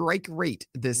 swinging strike rate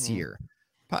this year.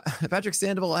 Patrick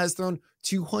Sandoval has thrown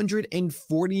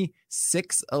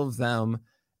 246 of them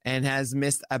and has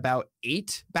missed about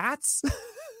 8 bats.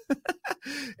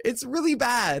 It's really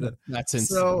bad. That's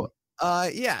insane. So,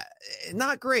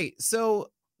 not great. So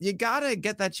you got to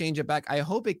get that changeup back. I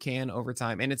hope it can over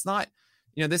time. And it's not,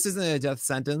 this isn't a death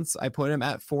sentence. I put him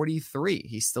at 43.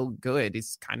 He's still good.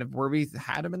 He's kind of where we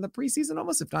had him in the preseason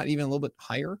almost, if not even a little bit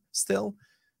higher still.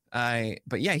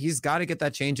 But yeah, he's got to get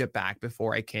that changeup back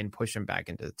before I can push him back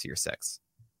into tier 6.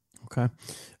 Okay.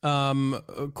 A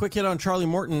quick hit on Charlie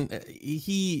Morton.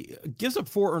 He gives up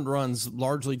 4 earned runs,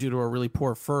 largely due to a really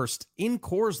poor first in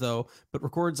Coors, though, but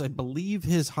records, I believe,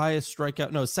 his second highest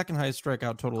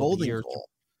strikeout total of the year. Goal.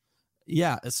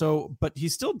 Yeah. So, but he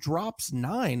still drops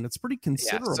 9. That's pretty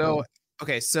considerable.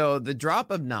 Yeah, so the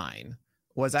drop of 9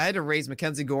 was I had to raise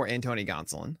Mackenzie Gore and Tony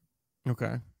Gonsolin.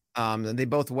 Okay. And they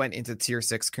both went into tier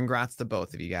 6. Congrats to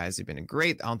both of you guys. You've been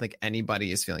great. I don't think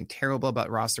anybody is feeling terrible about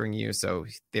rostering you. So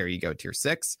there you go, tier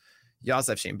 6. You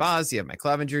also have Shane Baz, you have Mike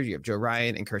Clevenger, you have Joe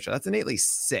Ryan and Kershaw. That's an innately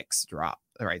 6 drop.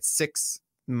 All right, 6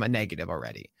 negative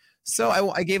already. So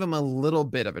I gave him a little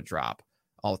bit of a drop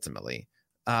ultimately.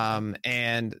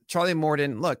 And Charlie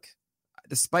Morton, look,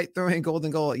 despite throwing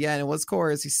golden goal, yeah, and it was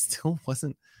Coors, he still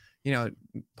wasn't,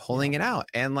 pulling it out.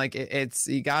 And like it's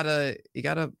you gotta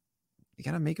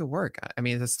make it work. I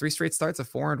mean, that's 3 straight starts of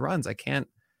 4 earned runs. I can't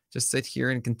just sit here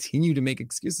and continue to make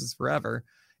excuses forever.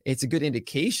 It's a good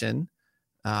indication.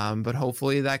 But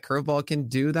hopefully that curveball can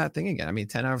do that thing again. I mean,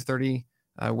 10 out of 30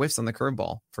 whiffs on the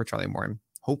curveball for Charlie Morton.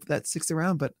 Hope that sticks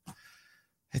around, but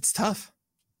it's tough.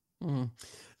 Mm-hmm.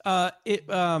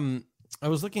 I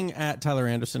was looking at Tyler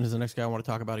Anderson, who's the next guy I want to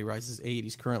talk about. He rises 8.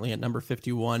 He's currently at number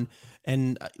 51.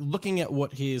 And looking at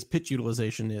what his pitch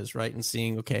utilization is, right, and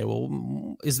seeing, okay,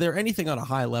 well, is there anything on a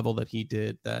high level that he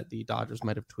did that the Dodgers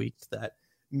might have tweaked that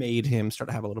made him start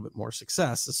to have a little bit more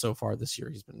success? So far this year,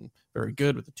 he's been very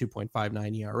good with a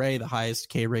 2.59 ERA, the highest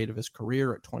K rate of his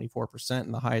career at 24%,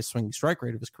 and the highest swinging strike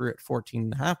rate of his career at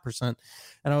 14.5%.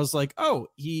 And I was like, oh,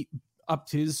 he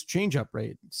upped his changeup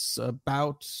rate. It's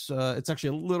actually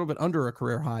a little bit under a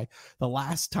career high. The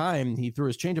last time he threw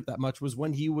his changeup that much was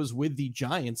when he was with the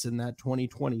Giants in that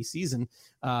 2020 season,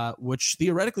 which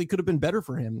theoretically could have been better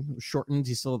for him. It was shortened.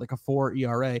 He's still at like a 4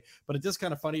 ERA, but it is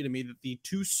kind of funny to me that the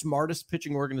 2 smartest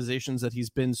pitching organizations that he's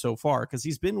been so far, because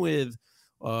he's been with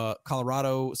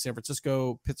Colorado, San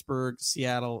Francisco, Pittsburgh,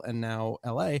 Seattle, and now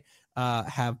LA,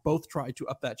 have both tried to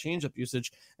up that changeup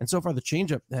usage. And so far the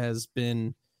changeup has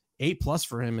been A+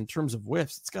 for him in terms of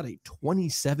whiffs. It's got a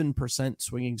 27%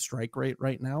 swinging strike rate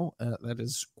right now. That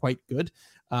is quite good.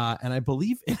 And I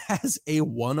believe it has a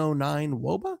 109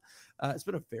 WOBA. It's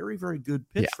been a very, very good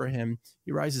pitch for him.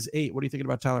 He rises 8. What are you thinking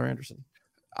about Tyler Anderson?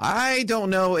 I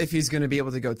don't know if he's going to be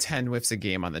able to go 10 whiffs a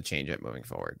game on the changeup moving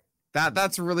forward.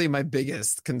 That's really my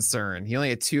biggest concern. He only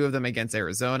had 2 of them against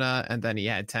Arizona, and then he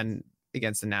had 10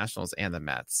 against the Nationals and the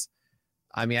Mets.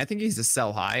 I mean, I think he's a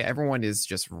sell high. Everyone is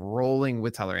just rolling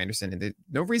with Tyler Anderson, and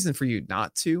no reason for you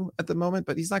not to at the moment,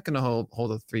 but he's not going to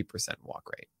hold a 3% walk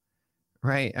rate,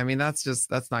 right? I mean, that's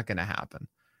not going to happen.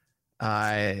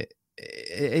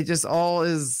 It just all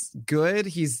is good.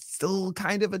 He's still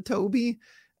kind of a Toby.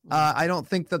 I don't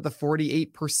think that the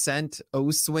 48%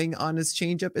 O swing on his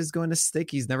changeup is going to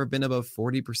stick. He's never been above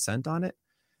 40% on it.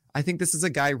 I think this is a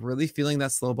guy really feeling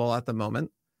that slow ball at the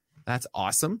moment. That's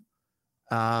awesome.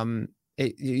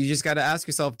 You just got to ask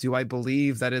yourself, do I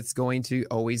believe that it's going to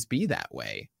always be that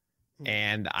way?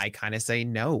 And I kind of say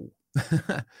no.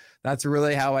 That's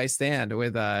really how I stand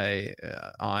with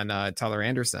on Tyler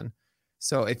Anderson.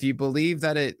 So if you believe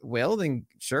that it will, then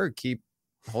sure, keep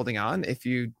holding on. If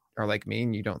you are like me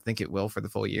and you don't think it will for the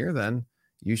full year, then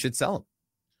you should sell him.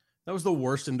 That was the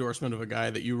worst endorsement of a guy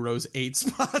that you rose 8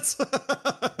 spots.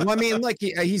 Well, I mean, like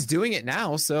he's doing it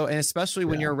now. So, and especially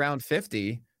when you're around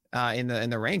 50 in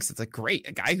the ranks, it's like great.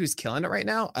 A guy who's killing it right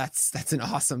now. That's an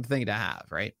awesome thing to have,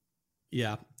 right?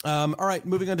 Yeah. All right.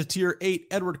 Moving on to tier 8,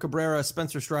 Edward Cabrera,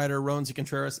 Spencer Strider, Roansy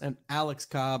Contreras, and Alex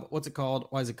Cobb. What's it called?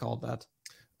 Why is it called that?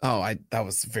 Oh, that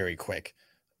was very quick.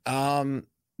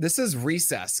 This is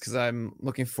recess because I'm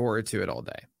looking forward to it all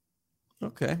day.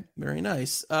 Okay. Very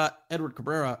nice. Edward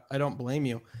Cabrera, I don't blame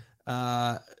you.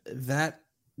 That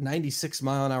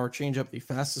 96-mile-an-hour changeup, the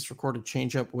fastest recorded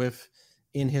changeup whiff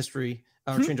in history,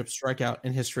 changeup strikeout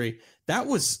in history. That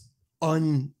was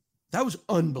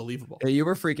unbelievable. Yeah, you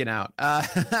were freaking out.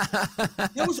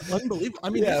 That was unbelievable. I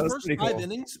mean, his first 5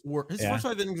 innings were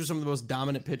some of the most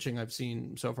dominant pitching I've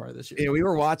seen so far this year. Yeah, we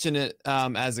were watching it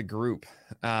as a group.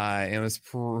 It was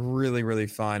really, really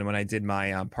fun when I did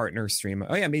my partner stream.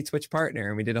 Oh yeah, me Twitch partner,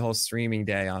 and we did a whole streaming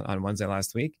day on Wednesday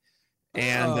last week.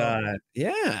 And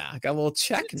I got a little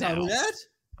check now. Tell me that?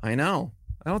 I know.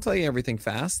 I don't tell you everything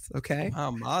fast. Okay.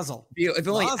 Mazel. If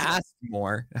you only asked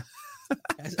more.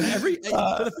 For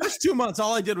the first 2 months,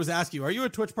 all I did was ask you, are you a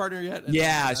Twitch partner yet? And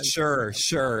yeah, sure.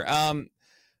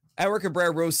 Edward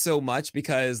Cabrera rose so much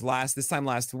because this time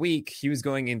last week, he was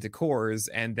going into Coors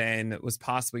and then was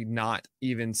possibly not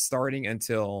even starting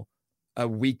until a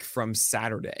week from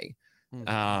Saturday.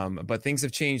 But things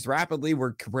have changed rapidly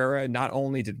where Cabrera not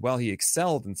only did well, he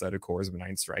excelled inside of Coors with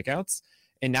 9 strikeouts.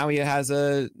 And now he has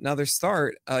another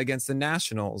start against the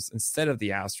Nationals instead of the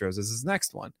Astros as his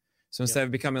next one. So instead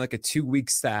of becoming like a 2-week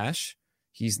stash,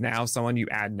 he's now someone you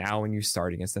add now when you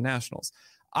start against the Nationals.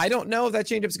 I don't know if that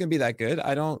changeup is going to be that good.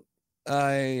 I don't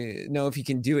know if he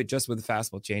can do it just with the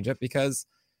fastball changeup because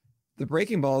the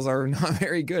breaking balls are not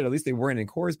very good. At least they weren't in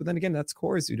Coors. But then again, that's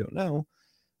Coors. You don't know.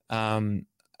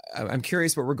 I'm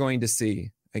curious what we're going to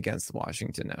see against the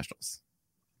Washington Nationals.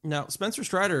 Now, Spencer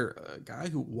Strider, a guy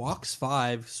who walks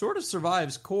 5, sort of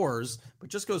survives Coors, but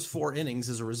just goes 4 innings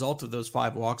as a result of those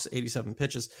 5 walks, 87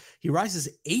 pitches. He rises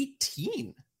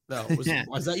 18, though.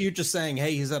 Was that you just saying,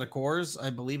 hey, he's at a Coors,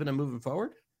 I believe in him moving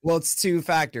forward? Well, it's 2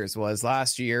 factors. Was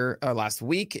last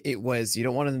week, it was you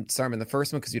don't want to start him in the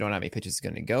first one because you don't know how many pitches he's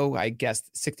going to go. I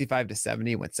guessed 65 to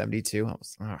 70, went 72. I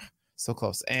was so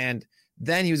close. And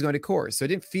then he was going to Coors. So it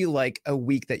didn't feel like a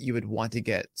week that you would want to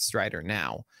get Strider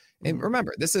now. And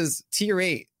remember, this is tier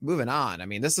 8 moving on. I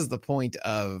mean, this is the point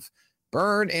of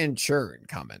burn and churn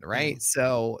coming, right?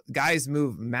 So guys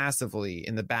move massively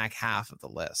in the back half of the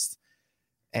list.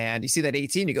 And you see that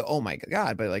 18, you go, oh my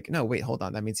God. But like, no, wait, hold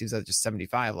on. That means he was at just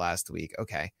 75 last week.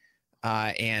 Okay.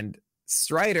 And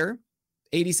Strider,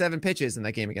 87 pitches in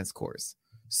that game against Coors.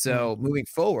 So moving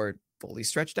forward, fully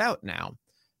stretched out now.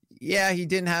 Yeah, he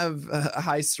didn't have a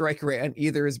high strike rate on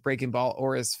either his breaking ball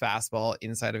or his fastball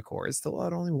inside of Coors. Still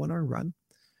had only 1 earned run.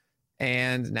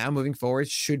 And now moving forward,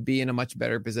 should be in a much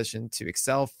better position to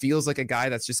excel. Feels like a guy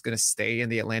that's just going to stay in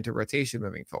the Atlanta rotation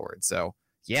moving forward. So,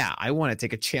 yeah, I want to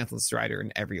take a chance on Strider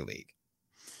in every league.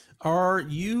 Are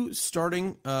you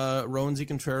starting Roansy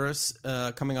Contreras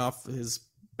coming off his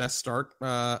best start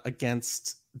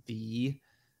against the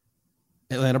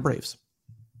Atlanta Braves?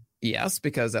 Yes,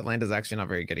 because Atlanta's actually not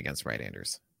very good against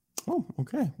right-handers. Oh,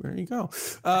 okay. There you go.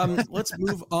 Let's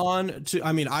move on to,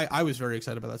 I was very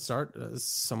excited about that start as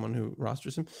someone who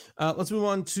rosters him. Let's move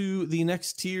on to the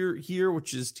next tier here,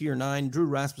 which is tier 9. Drew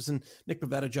Rasmussen, Nick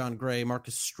Pivetta, John Gray,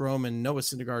 Marcus Stroman, Noah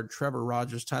Syndergaard, Trevor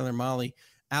Rogers, Tyler Mahle,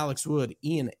 Alex Wood,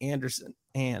 Ian Anderson,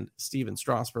 and Steven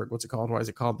Strasburg. What's it called? Why is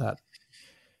it called that?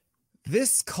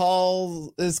 This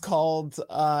call is called,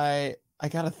 I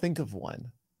got to think of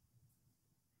one.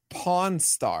 Pawn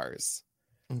Stars.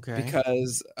 Okay.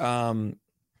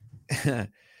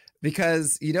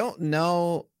 Because you don't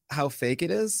know how fake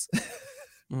it is.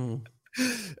 And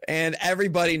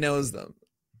everybody knows them.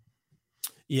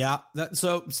 Yeah.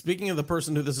 So speaking of the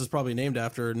person who this is probably named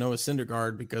after, Noah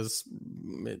Syndergaard, because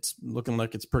it's looking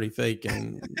like it's pretty fake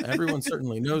and everyone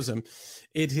certainly knows him.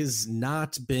 It has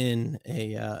not been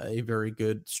a very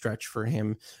good stretch for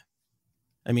him.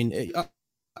 I mean,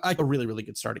 a really, really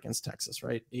good start against Texas,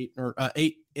 right?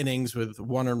 8 innings with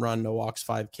 1 earned run, no walks,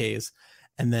 5 Ks.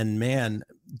 And then, man,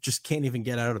 just can't even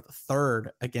get out of the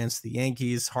third against the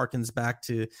Yankees. Harkens back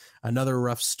to another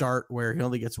rough start where he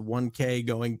only gets 1 K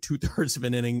going 2/3 of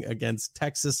an inning against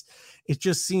Texas. It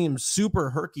just seems super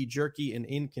herky-jerky and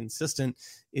inconsistent.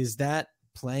 Is that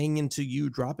playing into you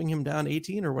dropping him down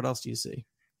 18, or what else do you see?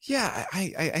 Yeah,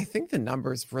 I think the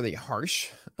number is really harsh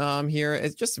here.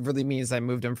 It just really means I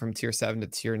moved him from tier 7 to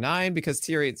tier 9 because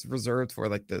tier 8 is reserved for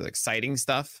like the exciting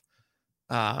stuff.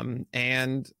 And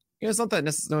it's not that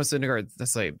Noah Syndergaard is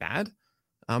necessarily bad,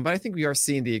 but I think we are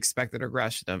seeing the expected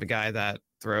regression of a guy that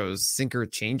throws sinker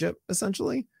changeup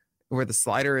essentially, where the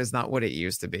slider is not what it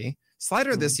used to be.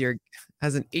 Slider this year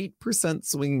has an 8%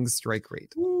 swinging strike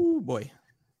rate. Ooh, boy.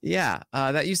 Yeah,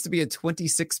 that used to be a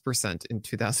 26% in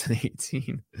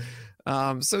 2018.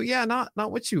 So yeah, not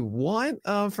what you want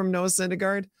from Noah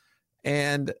Syndergaard.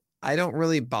 And I don't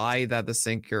really buy that the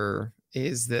sinker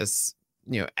is this,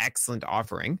 excellent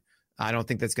offering. I don't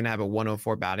think that's going to have a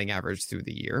 104 batting average through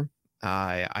the year.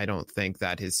 I don't think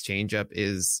that his changeup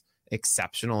is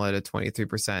exceptional at a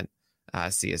 23%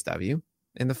 CSW.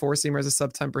 And the 4-seamer is a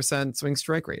sub 10% swing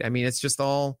strike rate. I mean, it's just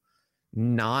all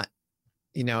not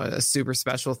a super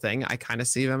special thing. I kind of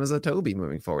see him as a Toby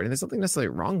moving forward, and there's nothing necessarily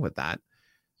wrong with that.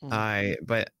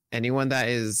 But anyone that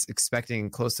is expecting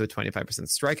close to a 25%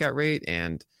 strikeout rate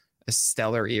and a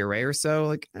stellar ERA or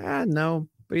so, no,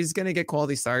 but he's going to get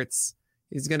quality starts.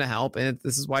 He's going to help. And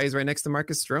this is why he's right next to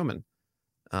Marcus Stroman.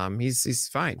 He's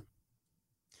fine.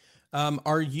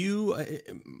 Are you I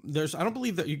don't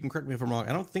believe that, you can correct me if I'm wrong,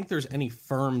 I don't think there's any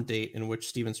firm date in which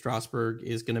Steven Strasburg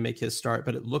is going to make his start,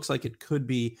 but it looks like it could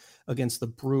be against the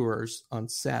Brewers on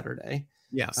Saturday.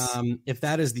 Yes. If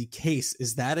that is the case,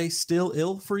 is that a still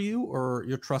ill for you, or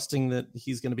you're trusting that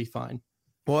he's going to be fine?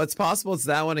 Well, it's possible it's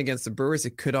that one against the Brewers.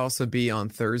 It could also be on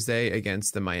Thursday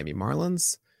against the Miami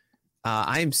Marlins.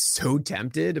 I'm so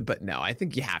tempted, but no, I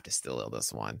think you have to still ill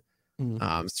this one.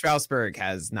 Strasburg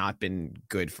has not been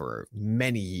good for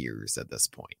many years at this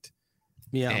point.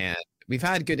 Yeah. And we've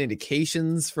had good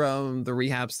indications from the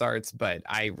rehab starts, but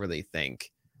I really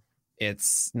think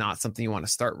it's not something you want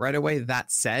to start right away.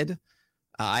 That said,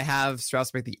 I have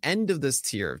Strasburg at the end of this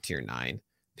tier of tier 9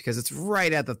 because it's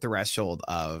right at the threshold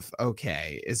of,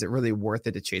 okay, is it really worth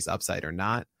it to chase upside or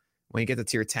not? When you get to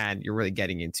tier 10, you're really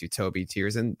getting into Toby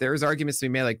tiers. And there's arguments to be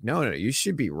made like, no, you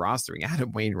should be rostering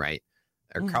Adam Wainwright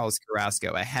or Carlos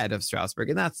Carrasco ahead of Strasburg,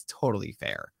 and that's totally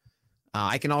fair.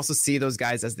 I can also see those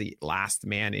guys as the last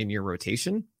man in your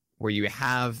rotation, where you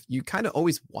kind of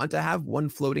always want to have one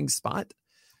floating spot,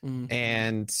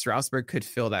 and Strasburg could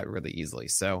fill that really easily.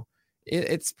 So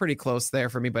it's pretty close there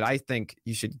for me, but I think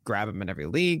you should grab him in every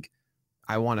league.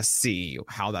 I want to see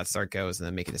how that start goes and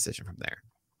then make a decision from there.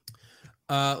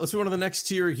 Let's move on to the next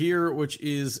tier here, which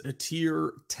is a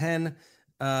tier 10.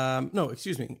 No,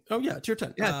 excuse me. Oh, yeah, tier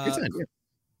 10. Yeah, tier 10.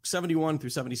 71 through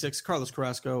 76. Carlos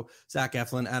Carrasco, Zach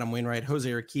Eflin, Adam Wainwright, Jose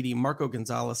Urquidy, Marco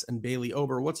Gonzalez, and Bailey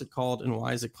Ober. What's it called, and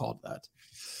why is it called that?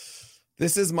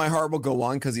 This is my heart will go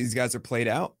on because these guys are played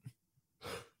out.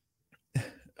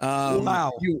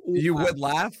 Wow. You would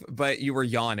laugh, but you were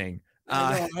yawning.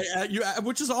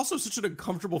 Which is also such an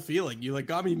uncomfortable feeling. You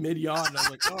got me mid yawn. I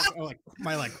was like,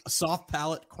 my soft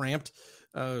palate cramped.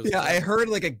 I heard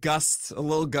like a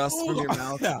little gust from your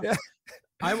mouth. Yeah.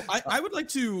 I would like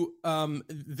to.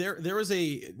 There was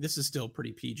this is still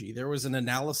pretty PG. There was an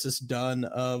analysis done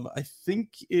of, I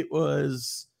think it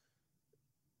was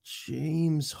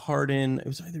James Harden. It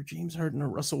was either James Harden or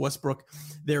Russell Westbrook.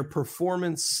 Their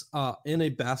performance in a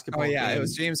basketball. Oh yeah, game. It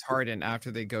was James Harden after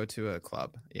they go to a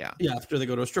club. Yeah, after they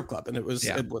go to a strip club, and it was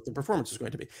what the performance was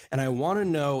going to be. And I want to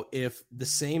know if the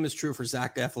same is true for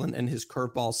Zach Eflin and his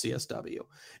curveball CSW.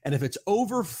 And if it's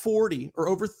over 40 or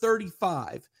over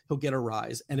 35, he'll get a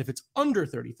rise. And if it's under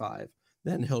 35,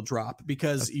 then he'll drop,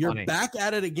 because you're back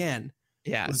at it again.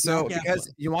 Yeah. So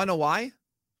because you want to know why?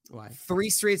 Why? 3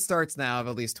 straight starts now of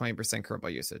at least 20%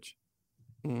 curveball usage.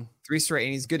 3 straight,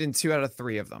 and he's good in 2 out of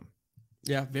 3 of them.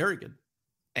 Yeah, very good.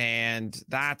 And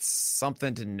that's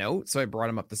something to note. So I brought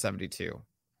him up to 72.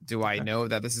 Do I know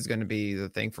that this is going to be the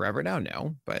thing forever now?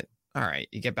 No, but all right,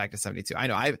 you get back to 72. I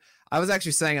know. I was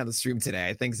actually saying on the stream today,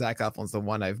 I think Zach Eflin's the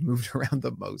one I've moved around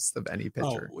the most of any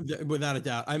pitcher. Oh, without a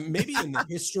doubt. I'm maybe in the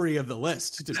history of the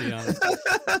list, to be honest.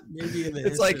 Maybe in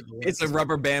the it's a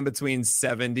rubber band between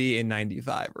 70 and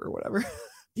 95 or whatever.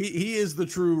 He is the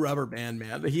true rubber band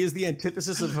man. He is the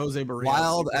antithesis of Jose Barrios.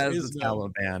 Wild as the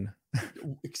Taliban.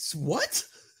 What?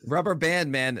 Rubber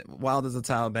band man, wild as a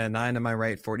Taliban. 9 in my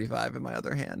right, 45 in my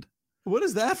other hand. What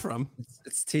is that from?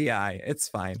 It's T.I. It's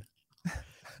fine.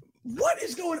 What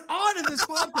is going on in this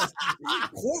podcast? You're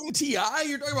quoting T.I.?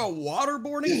 You're talking about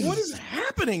waterboarding? What is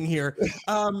happening here?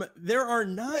 There are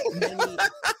not many.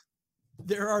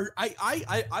 There are.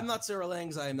 I'm not Sarah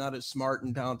Langs. I am not as smart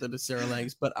and talented as Sarah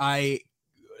Langs, but I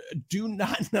do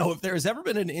not know if there has ever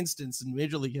been an instance in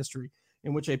Major League history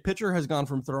in which a pitcher has gone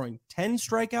from throwing 10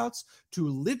 strikeouts to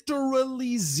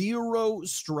literally 0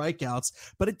 strikeouts,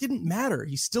 but it didn't matter.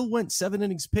 He still went 7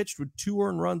 innings pitched with 2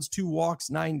 earned runs, 2 walks,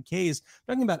 9 Ks.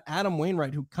 I'm talking about Adam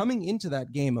Wainwright, who coming into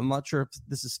that game, I'm not sure if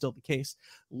this is still the case,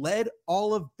 led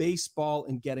all of baseball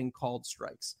in getting called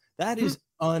strikes. That is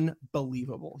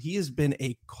unbelievable. He has been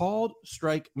a called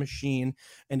strike machine,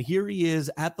 and here he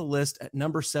is at the list at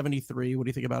number 73. What do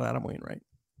you think about Adam Wainwright?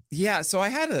 Yeah, so I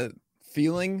had a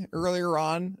feeling earlier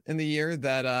on in the year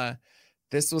that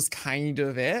this was kind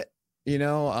of it,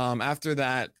 after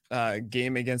that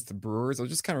game against the Brewers. I was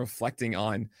just kind of reflecting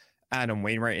on Adam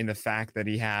Wainwright in the fact that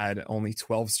he had only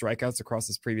 12 strikeouts across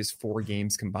his previous 4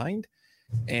 games combined.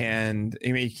 And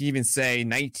I mean, you can even say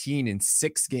 19 in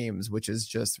 6 games, which is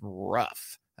just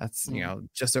rough. That's,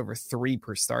 just over 3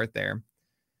 per start there.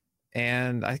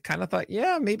 And I kind of thought,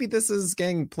 yeah, maybe this is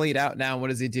getting played out now. What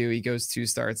does he do? He goes 2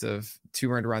 starts of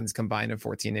 2 earned runs combined in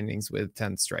 14 innings with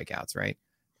 10 strikeouts, right?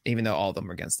 Even though all of them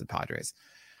were against the Padres.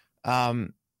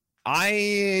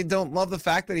 I don't love the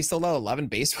fact that he still had 11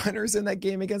 base runners in that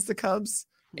game against the Cubs,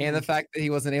 and the fact that he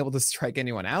wasn't able to strike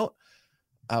anyone out,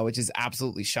 which is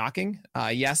absolutely shocking.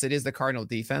 Yes, it is the Cardinal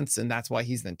defense, and that's why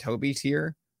he's in Toby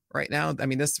tier right now. I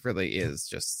mean, this really is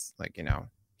just like,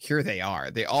 here they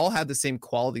are. They all have the same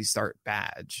quality start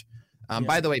badge.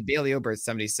 By the way, Bailey Ober at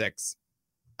 76.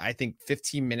 I think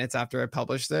 15 minutes after I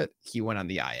published it, he went on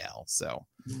the IL. So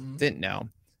didn't know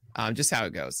just how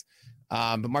it goes.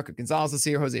 But Marco Gonzalez is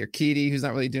here. Jose Urquidy, who's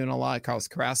not really doing a lot. Carlos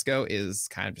Carrasco is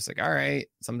kind of just like, all right,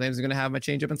 sometimes I'm going to have my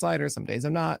changeup and slider. Some days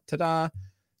I'm not. Ta-da.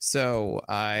 So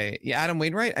Adam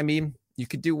Wainwright, I mean, you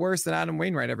could do worse than Adam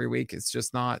Wainwright every week. It's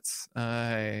just not,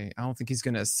 I don't think he's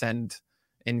going to ascend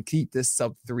and keep this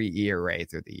sub 3 ERA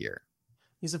through the year.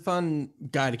 He's a fun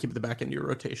guy to keep at the back end of your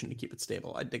rotation to keep it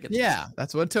stable. I dig it. Yeah,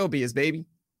 that's what Toby is, baby.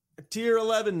 Tier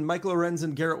 11, Michael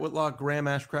Lorenzen, Garrett Whitlock, Graham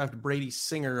Ashcraft, Brady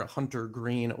Singer, Hunter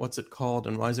Green. What's it called,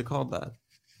 and why is it called that?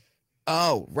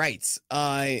 Oh, right.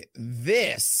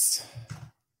 This.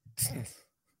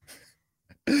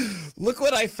 Look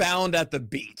what I found at the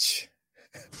beach.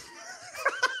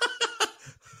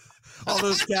 all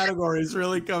those categories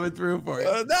really coming through for you.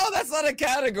 No, that's not a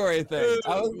category thing. Okay,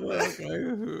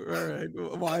 all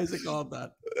right. Why is it called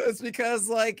that? It's because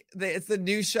like it's the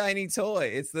new shiny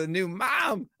toy. It's the new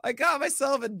mom. I got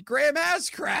myself a Graham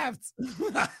Ashcraft.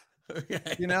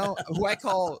 Okay. You know who I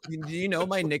call? Do you know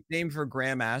my nickname for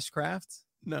Graham Ashcraft?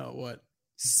 No, what?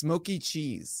 Smoky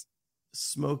Cheese.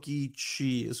 Smoky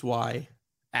cheese. Why?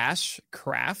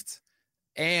 Ashcraft,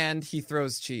 and he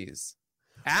throws cheese.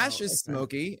 Ash is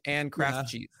smoky and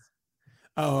craft cheese.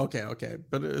 Oh, okay.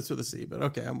 But it's with a C. But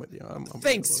okay, I'm with you. I'm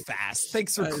Thanks, Fast.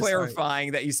 Thanks for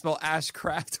clarifying that you spell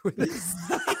Ashcraft with this.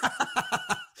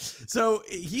 So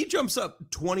he jumps up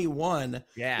 21.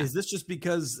 Yeah. Is this just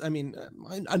because, I mean,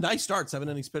 a nice start, 7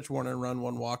 innings pitch, 1 earned run,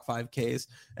 1 walk, 5 Ks,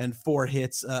 and 4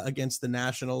 hits against the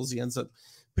Nationals. He ends up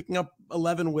picking up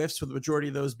 11 whiffs, with the majority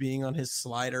of those being on his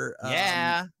slider.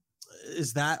 Yeah.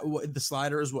 Is that what the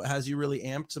slider is? What has you really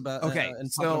amped about? Okay.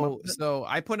 So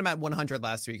I put him at 100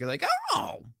 last week. You're like,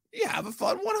 oh, you have a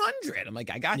fun 100. I'm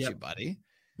like, I got you, buddy.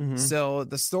 Mm-hmm. So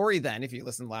the story then, if you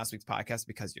listen to last week's podcast,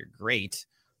 because you're great,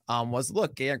 was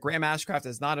look, Graham Ashcraft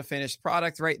is not a finished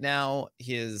product right now.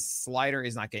 His slider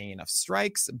is not getting enough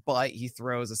strikes, but he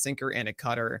throws a sinker and a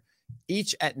cutter,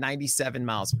 each at 97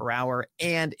 miles per hour.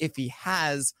 And if he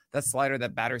has that slider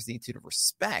that batters need to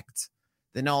respect,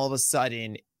 then all of a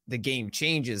sudden the game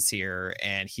changes here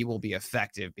and he will be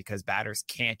effective, because batters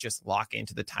can't just lock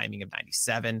into the timing of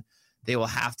 97. They will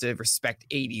have to respect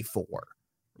 84,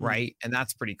 right? And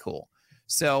that's pretty cool.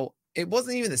 So it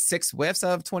wasn't even the 6 whiffs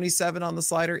out of 27 on the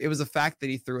slider. It was the fact that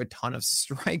he threw a ton of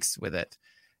strikes with it.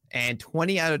 And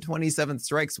 20 out of 27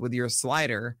 strikes with your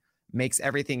slider makes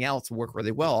everything else work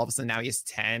really well. All of a sudden now he has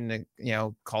 10,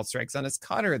 called strikes on his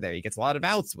cutter there. He gets a lot of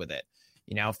outs with it.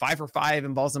 5 for 5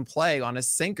 in balls in play on a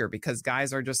sinker, because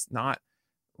guys are just not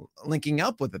linking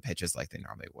up with the pitches like they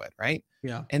normally would, right?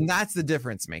 Yeah. And that's the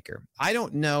difference maker. I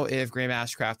don't know if Graham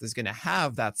Ashcraft is going to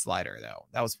have that slider, though.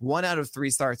 That was 1 out of 3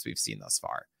 starts we've seen thus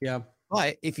far. Yeah.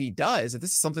 But if he does, if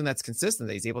this is something that's consistent,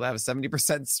 that he's able to have a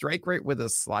 70% strike rate with a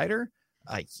slider,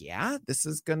 this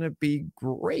is going to be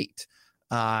great.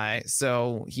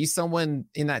 So he's someone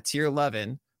in that tier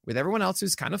 11 with everyone else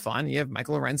who's kind of fun. You have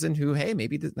Michael Lorenzen, who, hey,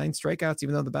 maybe the 9 strikeouts,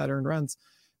 even though the batter earned runs.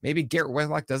 Maybe Garrett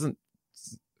Whitlock doesn't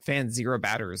fan 0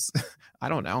 batters. I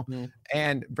don't know.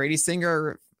 And Brady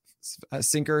Singer,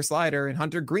 sinker, slider, and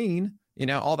Hunter Green,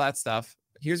 all that stuff.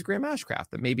 Here's Graham Ashcraft,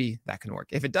 that maybe that can work.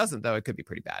 If it doesn't, though, it could be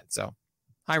pretty bad. So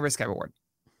high risk, high reward.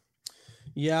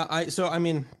 Yeah.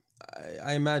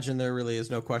 I imagine there really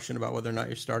is no question about whether or not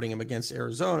you're starting him against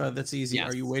Arizona. That's easy. Yes.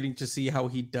 Are you waiting to see how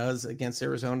he does against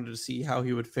Arizona to see how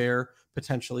he would fare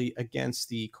potentially against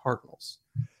the Cardinals?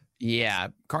 Yeah.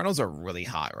 Cardinals are really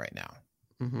hot right now.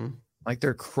 Mm-hmm. Like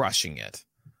they're crushing it.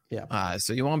 Yeah.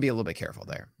 So you want to be a little bit careful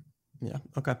there. Yeah.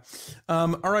 Okay. All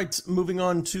right. Moving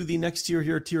on to the next tier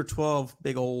here, tier 12,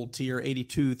 big old tier,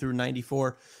 82 through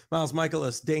 94. Miles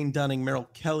Michaelis, Dane Dunning, Merrill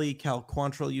Kelly, Cal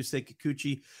Quantrill, Yusei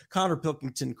Kikuchi, Connor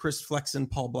Pilkington, Chris Flexen,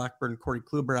 Paul Blackburn, Corey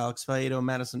Kluber, Alex Faedo,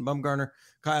 Madison Bumgarner,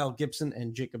 Kyle Gibson,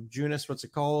 and Jacob Junis. What's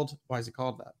it called? Why is it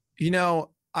called that?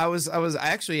 I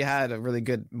actually had a really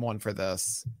good one for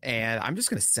this, and I'm just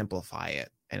going to simplify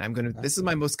it. And this is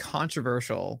my most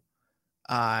controversial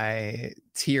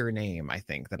tier name, I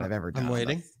think, that I've ever done. I'm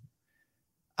waiting.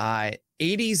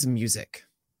 80s music.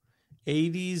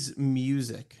 80s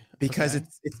music. Because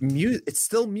it's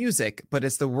still music, but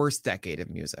it's the worst decade of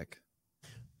music.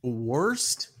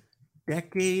 Worst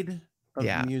decade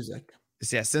of music.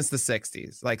 Yeah, since the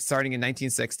 60s. Like starting in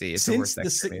 1960, it's the worst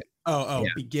decade.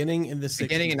 Beginning in the 60s.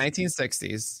 Beginning in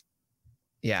 1960s.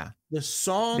 Yeah. The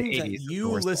song that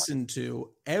you listen to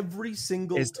every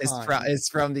single time. It's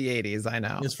from the 80s, I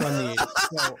know. It's from the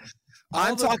 80s. So,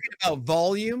 I'm talking about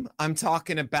volume. I'm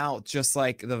talking about just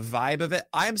like the vibe of it.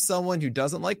 I'm someone who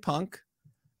doesn't like punk.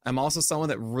 I'm also someone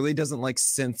that really doesn't like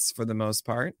synths for the most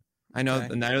part. I know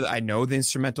the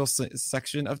instrumental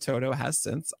section of Toto has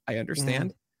synths. I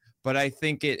understand. But I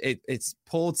think it's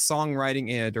pulled songwriting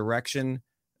in a direction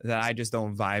that I just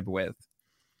don't vibe with.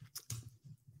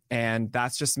 And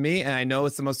that's just me. And I know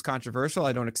it's the most controversial.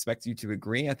 I don't expect you to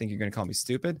agree. I think you're going to call me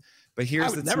stupid. But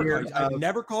here's the tier. I've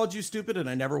never called you stupid, and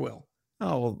I never will.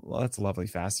 Oh, well, that's lovely,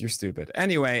 Fast. You're stupid.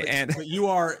 Anyway, but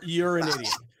you're an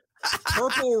idiot.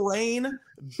 Purple Rain,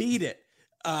 beat it.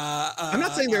 I'm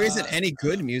not saying there isn't any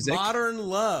good music. Modern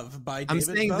Love by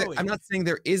David Bowie. I'm not saying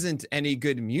there isn't any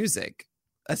good music.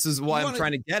 This is what I'm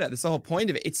trying to get at. That's the whole point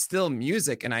of it. It's still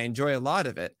music, and I enjoy a lot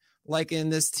of it. Like in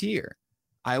this tier,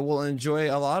 I will enjoy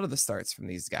a lot of the starts from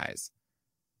these guys,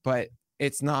 but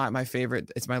it's not my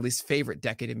favorite. It's my least favorite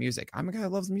decade of music. I'm a guy who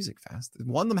loves music, Fast.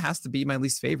 One of them has to be my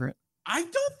least favorite. I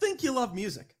don't think you love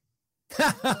music.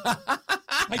 I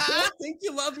don't think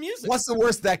you love music. What's the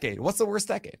worst decade?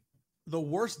 The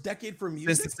worst decade for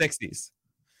music? Since the 60s.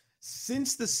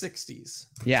 Since the 60s.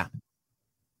 Yeah.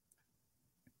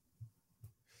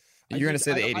 You're going to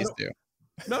say the 80s too.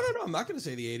 No. I'm not going to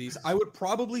say the 80s. I would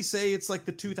probably say it's like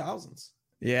the 2000s.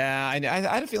 Yeah, I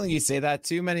had a feeling you'd say that.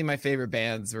 Too many of my favorite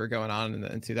bands were going on in the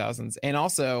 2000s. And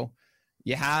also,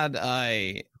 you had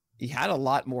a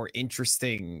lot more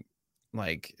interesting,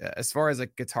 like, as far as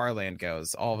like guitar land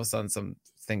goes, all of a sudden some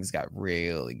things got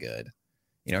really good.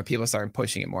 You know, people started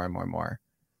pushing it more and more and more.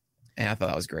 And I thought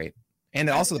that was great. And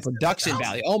then also the production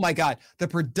value. Oh my God, the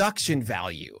production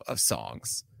value of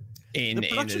songs.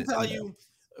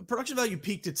 Production value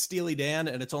peaked at Steely Dan,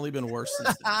 and it's only been worse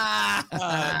since then.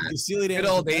 Steely Dan, good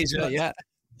old Asia, yeah.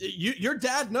 Your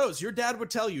dad knows. Your dad would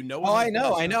tell you. No one. Oh,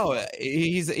 I know.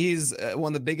 He's one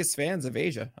of the biggest fans of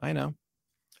Asia. I know.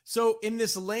 So in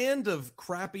this land of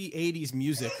crappy 80s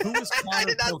music, who is Connor I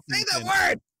did not Pilkington? say that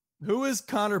word. Who is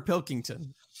Connor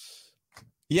Pilkington?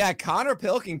 Yeah, Connor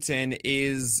Pilkington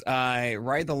is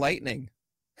Ride the Lightning.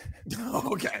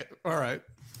 Okay. All right.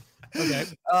 Okay.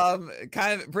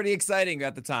 Kind of pretty exciting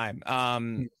at the time.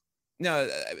 No,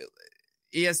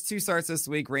 he has 2 starts this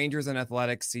week, Rangers and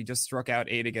Athletics. He just struck out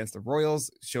 8 against the Royals,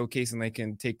 showcasing they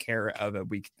can take care of a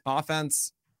weak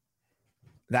offense.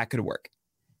 That could work.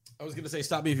 I was going to say,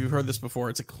 stop me if you've heard this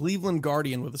before. It's a Cleveland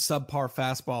Guardian with a subpar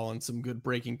fastball and some good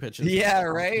breaking pitches. Yeah,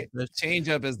 right. The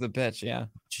changeup is the pitch. Yeah,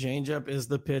 changeup is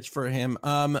the pitch for him.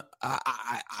 Is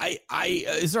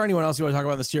there anyone else you want to talk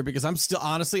about this year? Because I'm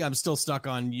still stuck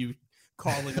on you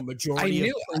calling a majority. I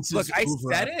knew. Look, I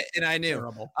said it, and I knew.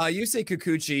 Yusei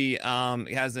Kikuchi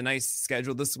has a nice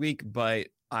schedule this week, but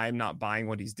I'm not buying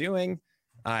what he's doing.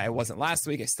 I wasn't last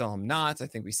week. I still am not. I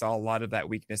think we saw a lot of that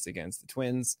weakness against the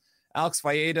Twins. Alex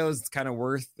Faedo is kind of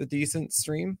worth the decent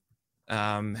stream.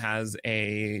 Has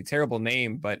a terrible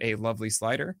name, but a lovely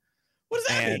slider. What does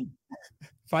that mean?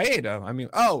 Faedo. I mean,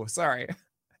 oh, sorry.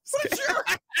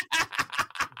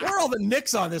 Where are all the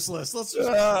Knicks on this list? Let's just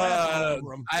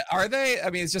are they? I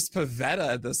mean, it's just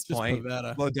Pavetta at this point.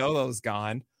 Lodolo's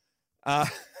gone.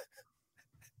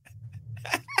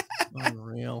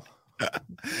 Unreal.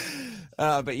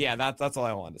 But yeah, that's all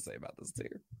I wanted to say about this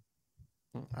tier.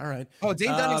 All right. Oh,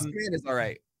 Dane Dunning's command is all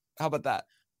right. How about that?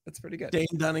 That's pretty good. Dane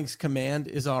Dunning's command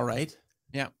is all right.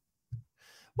 Yeah.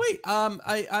 Wait,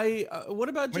 what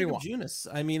about Jacob Junis?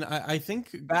 I mean, I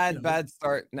think bad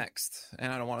start next,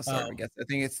 and I don't want to start against. I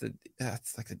think it's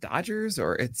like the Dodgers,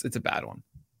 or it's a bad one.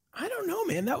 I don't know,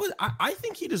 man. I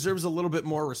think he deserves a little bit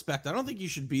more respect. I don't think you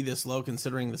should be this low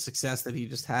considering the success that he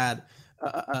just had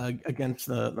against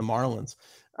the Marlins.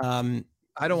 I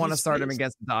don't want to start him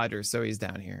against the Dodgers, so he's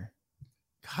down here.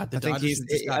 God, I think he's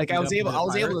like I was able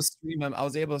to stream him. I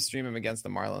was able to stream him against the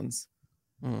Marlins,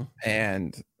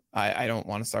 and I don't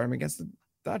want to start him against the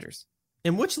Dodgers.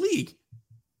 In which league?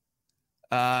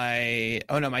 My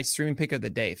streaming pick of the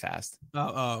day, Fast.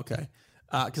 Oh, okay.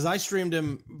 Because I streamed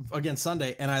him against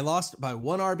Sunday and I lost by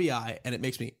 1 RBI, and it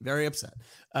makes me very upset.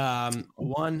 1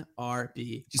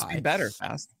 RBI. Just be better,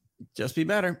 Fast. Just be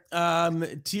better.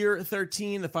 Tier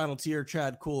 13, the final tier: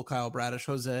 Chad Kuhl, Kyle Bradish,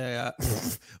 Hosea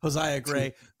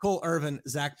Gray, Cole Irvin,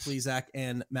 Zach Plesac,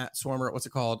 and Matt Swarmer. What's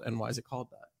it called, and why is it called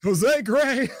that? Jose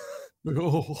Gray.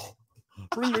 Oh,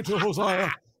 bring me to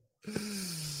Hosea.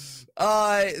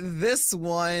 This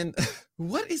one.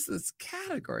 What is this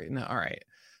category? No, all right.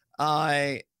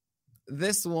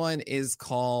 This one is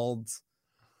called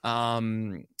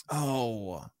potted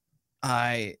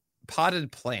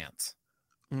plant.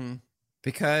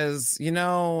 Because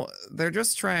they're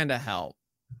just trying to help.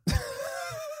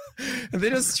 they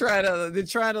try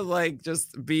to like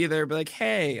just be there, be like,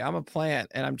 hey, I'm a plant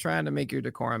and I'm trying to make your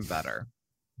decorum better.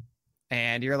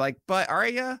 And you're like, but are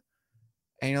you?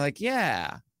 And you're like,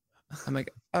 yeah. I'm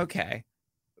like, okay.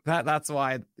 That's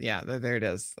why. Yeah, there it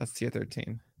is. That's tier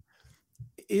 13.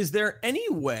 Is there any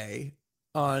way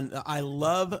I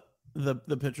love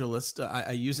the pitcher list.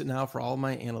 I use it now for all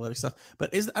my analytics stuff,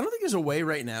 but I don't think there's a way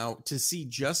right now to see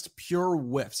just pure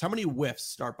whiffs. How many whiffs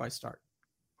start by start?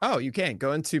 Oh, you can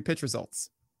go into pitch results.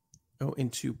 Go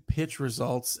into pitch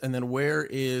results, and then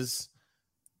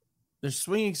there's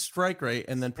swinging strike rate,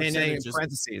 and then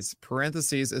percentages.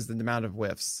 Parentheses is the amount of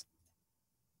whiffs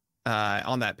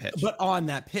on that pitch. But on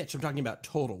that pitch, I'm talking about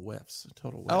total whiffs.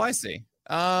 Oh, I see.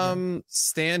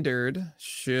 Standard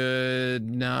should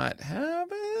not have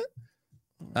it.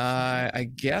 I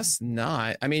guess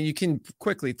not. I mean, you can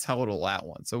quickly total that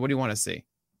one. So what do you want to see?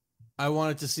 I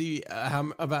wanted to see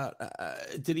how about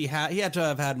did he had to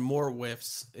have had more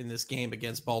whiffs in this game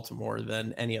against Baltimore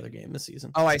than any other game this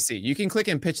season. Oh, I see. You can click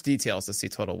in pitch details to see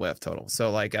total whiff total.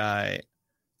 So like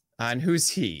And who's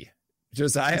he?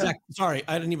 Josiah? Sorry,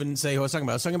 I didn't even say who I was talking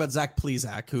about. I was talking about Zach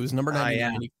Plesac, who's number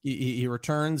 99. He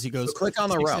returns. He goes. So click on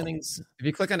the row. Innings. If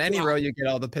you click on any row, you get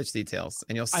all the pitch details,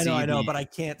 and you'll see. I know, but I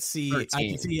can't see. 13. I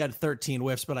can see he had 13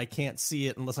 whiffs, but I can't see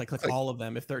it unless I click all of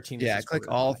them. If 13, yeah, click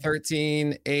all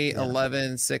 13, 8,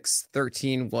 11, 6,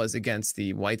 13 was against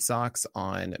the White Sox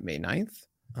on May 9th.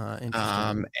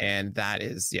 And that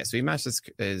is so he matched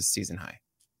his season high.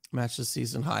 Matched his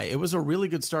season high. It was a really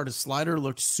good start. His slider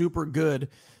looked super good.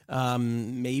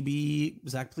 Maybe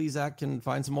Zach Plesac can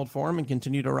find some old form and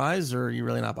continue to rise, or are you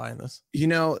really not buying this?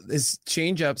 His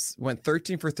changeups went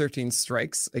 13 for 13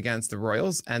 strikes against the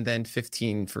Royals, and then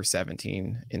 15 for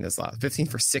 17 in this last 15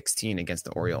 for 16 against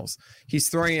the Orioles. He's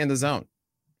throwing it in the zone,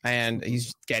 and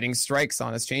he's getting strikes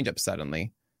on his changeup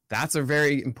suddenly. That's a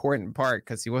very important part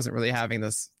because he wasn't really having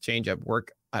this changeup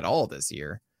work at all this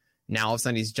year. Now all of a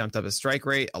sudden he's jumped up his strike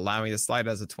rate, allowing the slider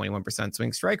as a 21%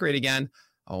 swing strike rate again.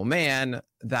 Oh man,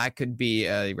 that could be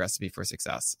a recipe for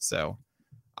success. So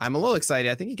I'm a little excited.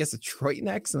 I think he gets Detroit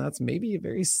next, and that's maybe a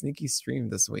very sneaky stream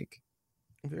this week.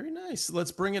 Very nice.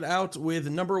 Let's bring it out with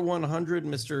number 100,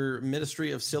 Mr.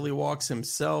 Ministry of Silly Walks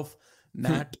himself,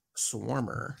 Matt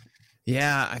Swarmer.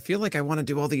 Yeah, I feel like I want to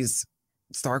do all these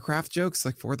StarCraft jokes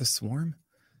like for the Swarm.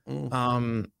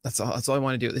 That's all I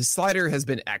want to do. His slider has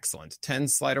been excellent. 10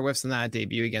 slider whiffs in that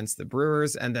debut against the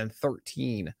Brewers, and then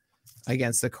 13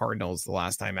 against the Cardinals the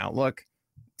last time out. Look,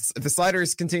 if the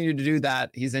sliders continue to do that,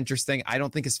 he's interesting. I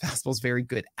don't think his fastball is very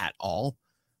good at all,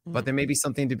 but there may be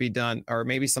something to be done, or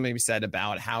maybe something to be said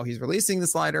about how he's releasing the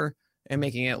slider and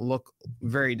making it look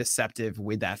very deceptive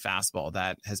with that fastball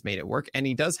that has made it work. And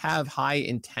he does have high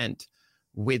intent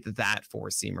with that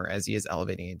four-seamer as he is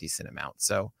elevating a decent amount.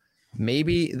 So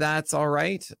maybe that's all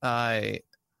right. And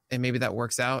maybe that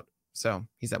works out. So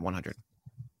he's at 100.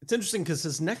 It's interesting because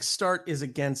his next start is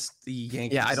against the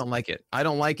Yankees. Yeah, I don't like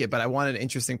it, but I wanted an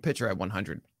interesting pitcher at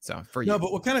 100. So for you. No,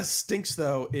 but what kind of stinks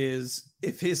though is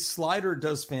if his slider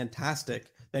does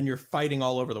fantastic, then you're fighting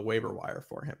all over the waiver wire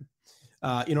for him.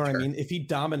 You know what I mean? If he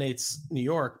dominates New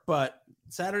York, but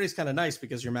Saturday's kind of nice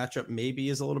because your matchup maybe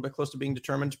is a little bit close to being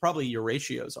determined. Probably your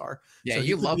ratios are. Yeah, so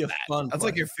you love that. That's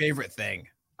like your favorite thing.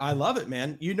 I love it,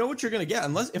 man. You know what you're going to get.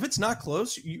 Unless if it's not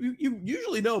close, you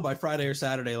usually know by Friday or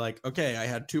Saturday, like, okay, I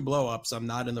had 2 blowups. I'm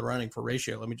not in the running for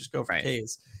ratio. Let me just go for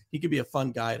K's. He could be a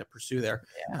fun guy to pursue there.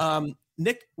 Yeah.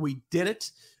 Nick, we did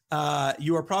it.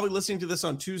 You are probably listening to this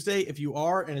on Tuesday. If you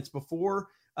are, and it's before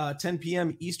 10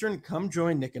 p.m. Eastern, come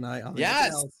join Nick and I on the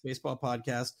Alex Baseball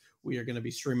Podcast. We are going to be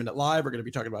streaming it live. We're going to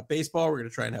be talking about baseball. We're going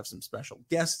to try and have some special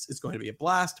guests. It's going to be a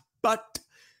blast, but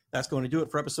that's going to do it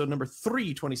for episode number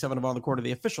 327 of On the Court of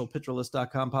the official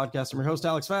PitcherList.com podcast. I'm your host,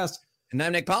 Alex Fast. And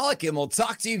I'm Nick Pollock, and we'll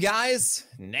talk to you guys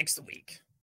next week.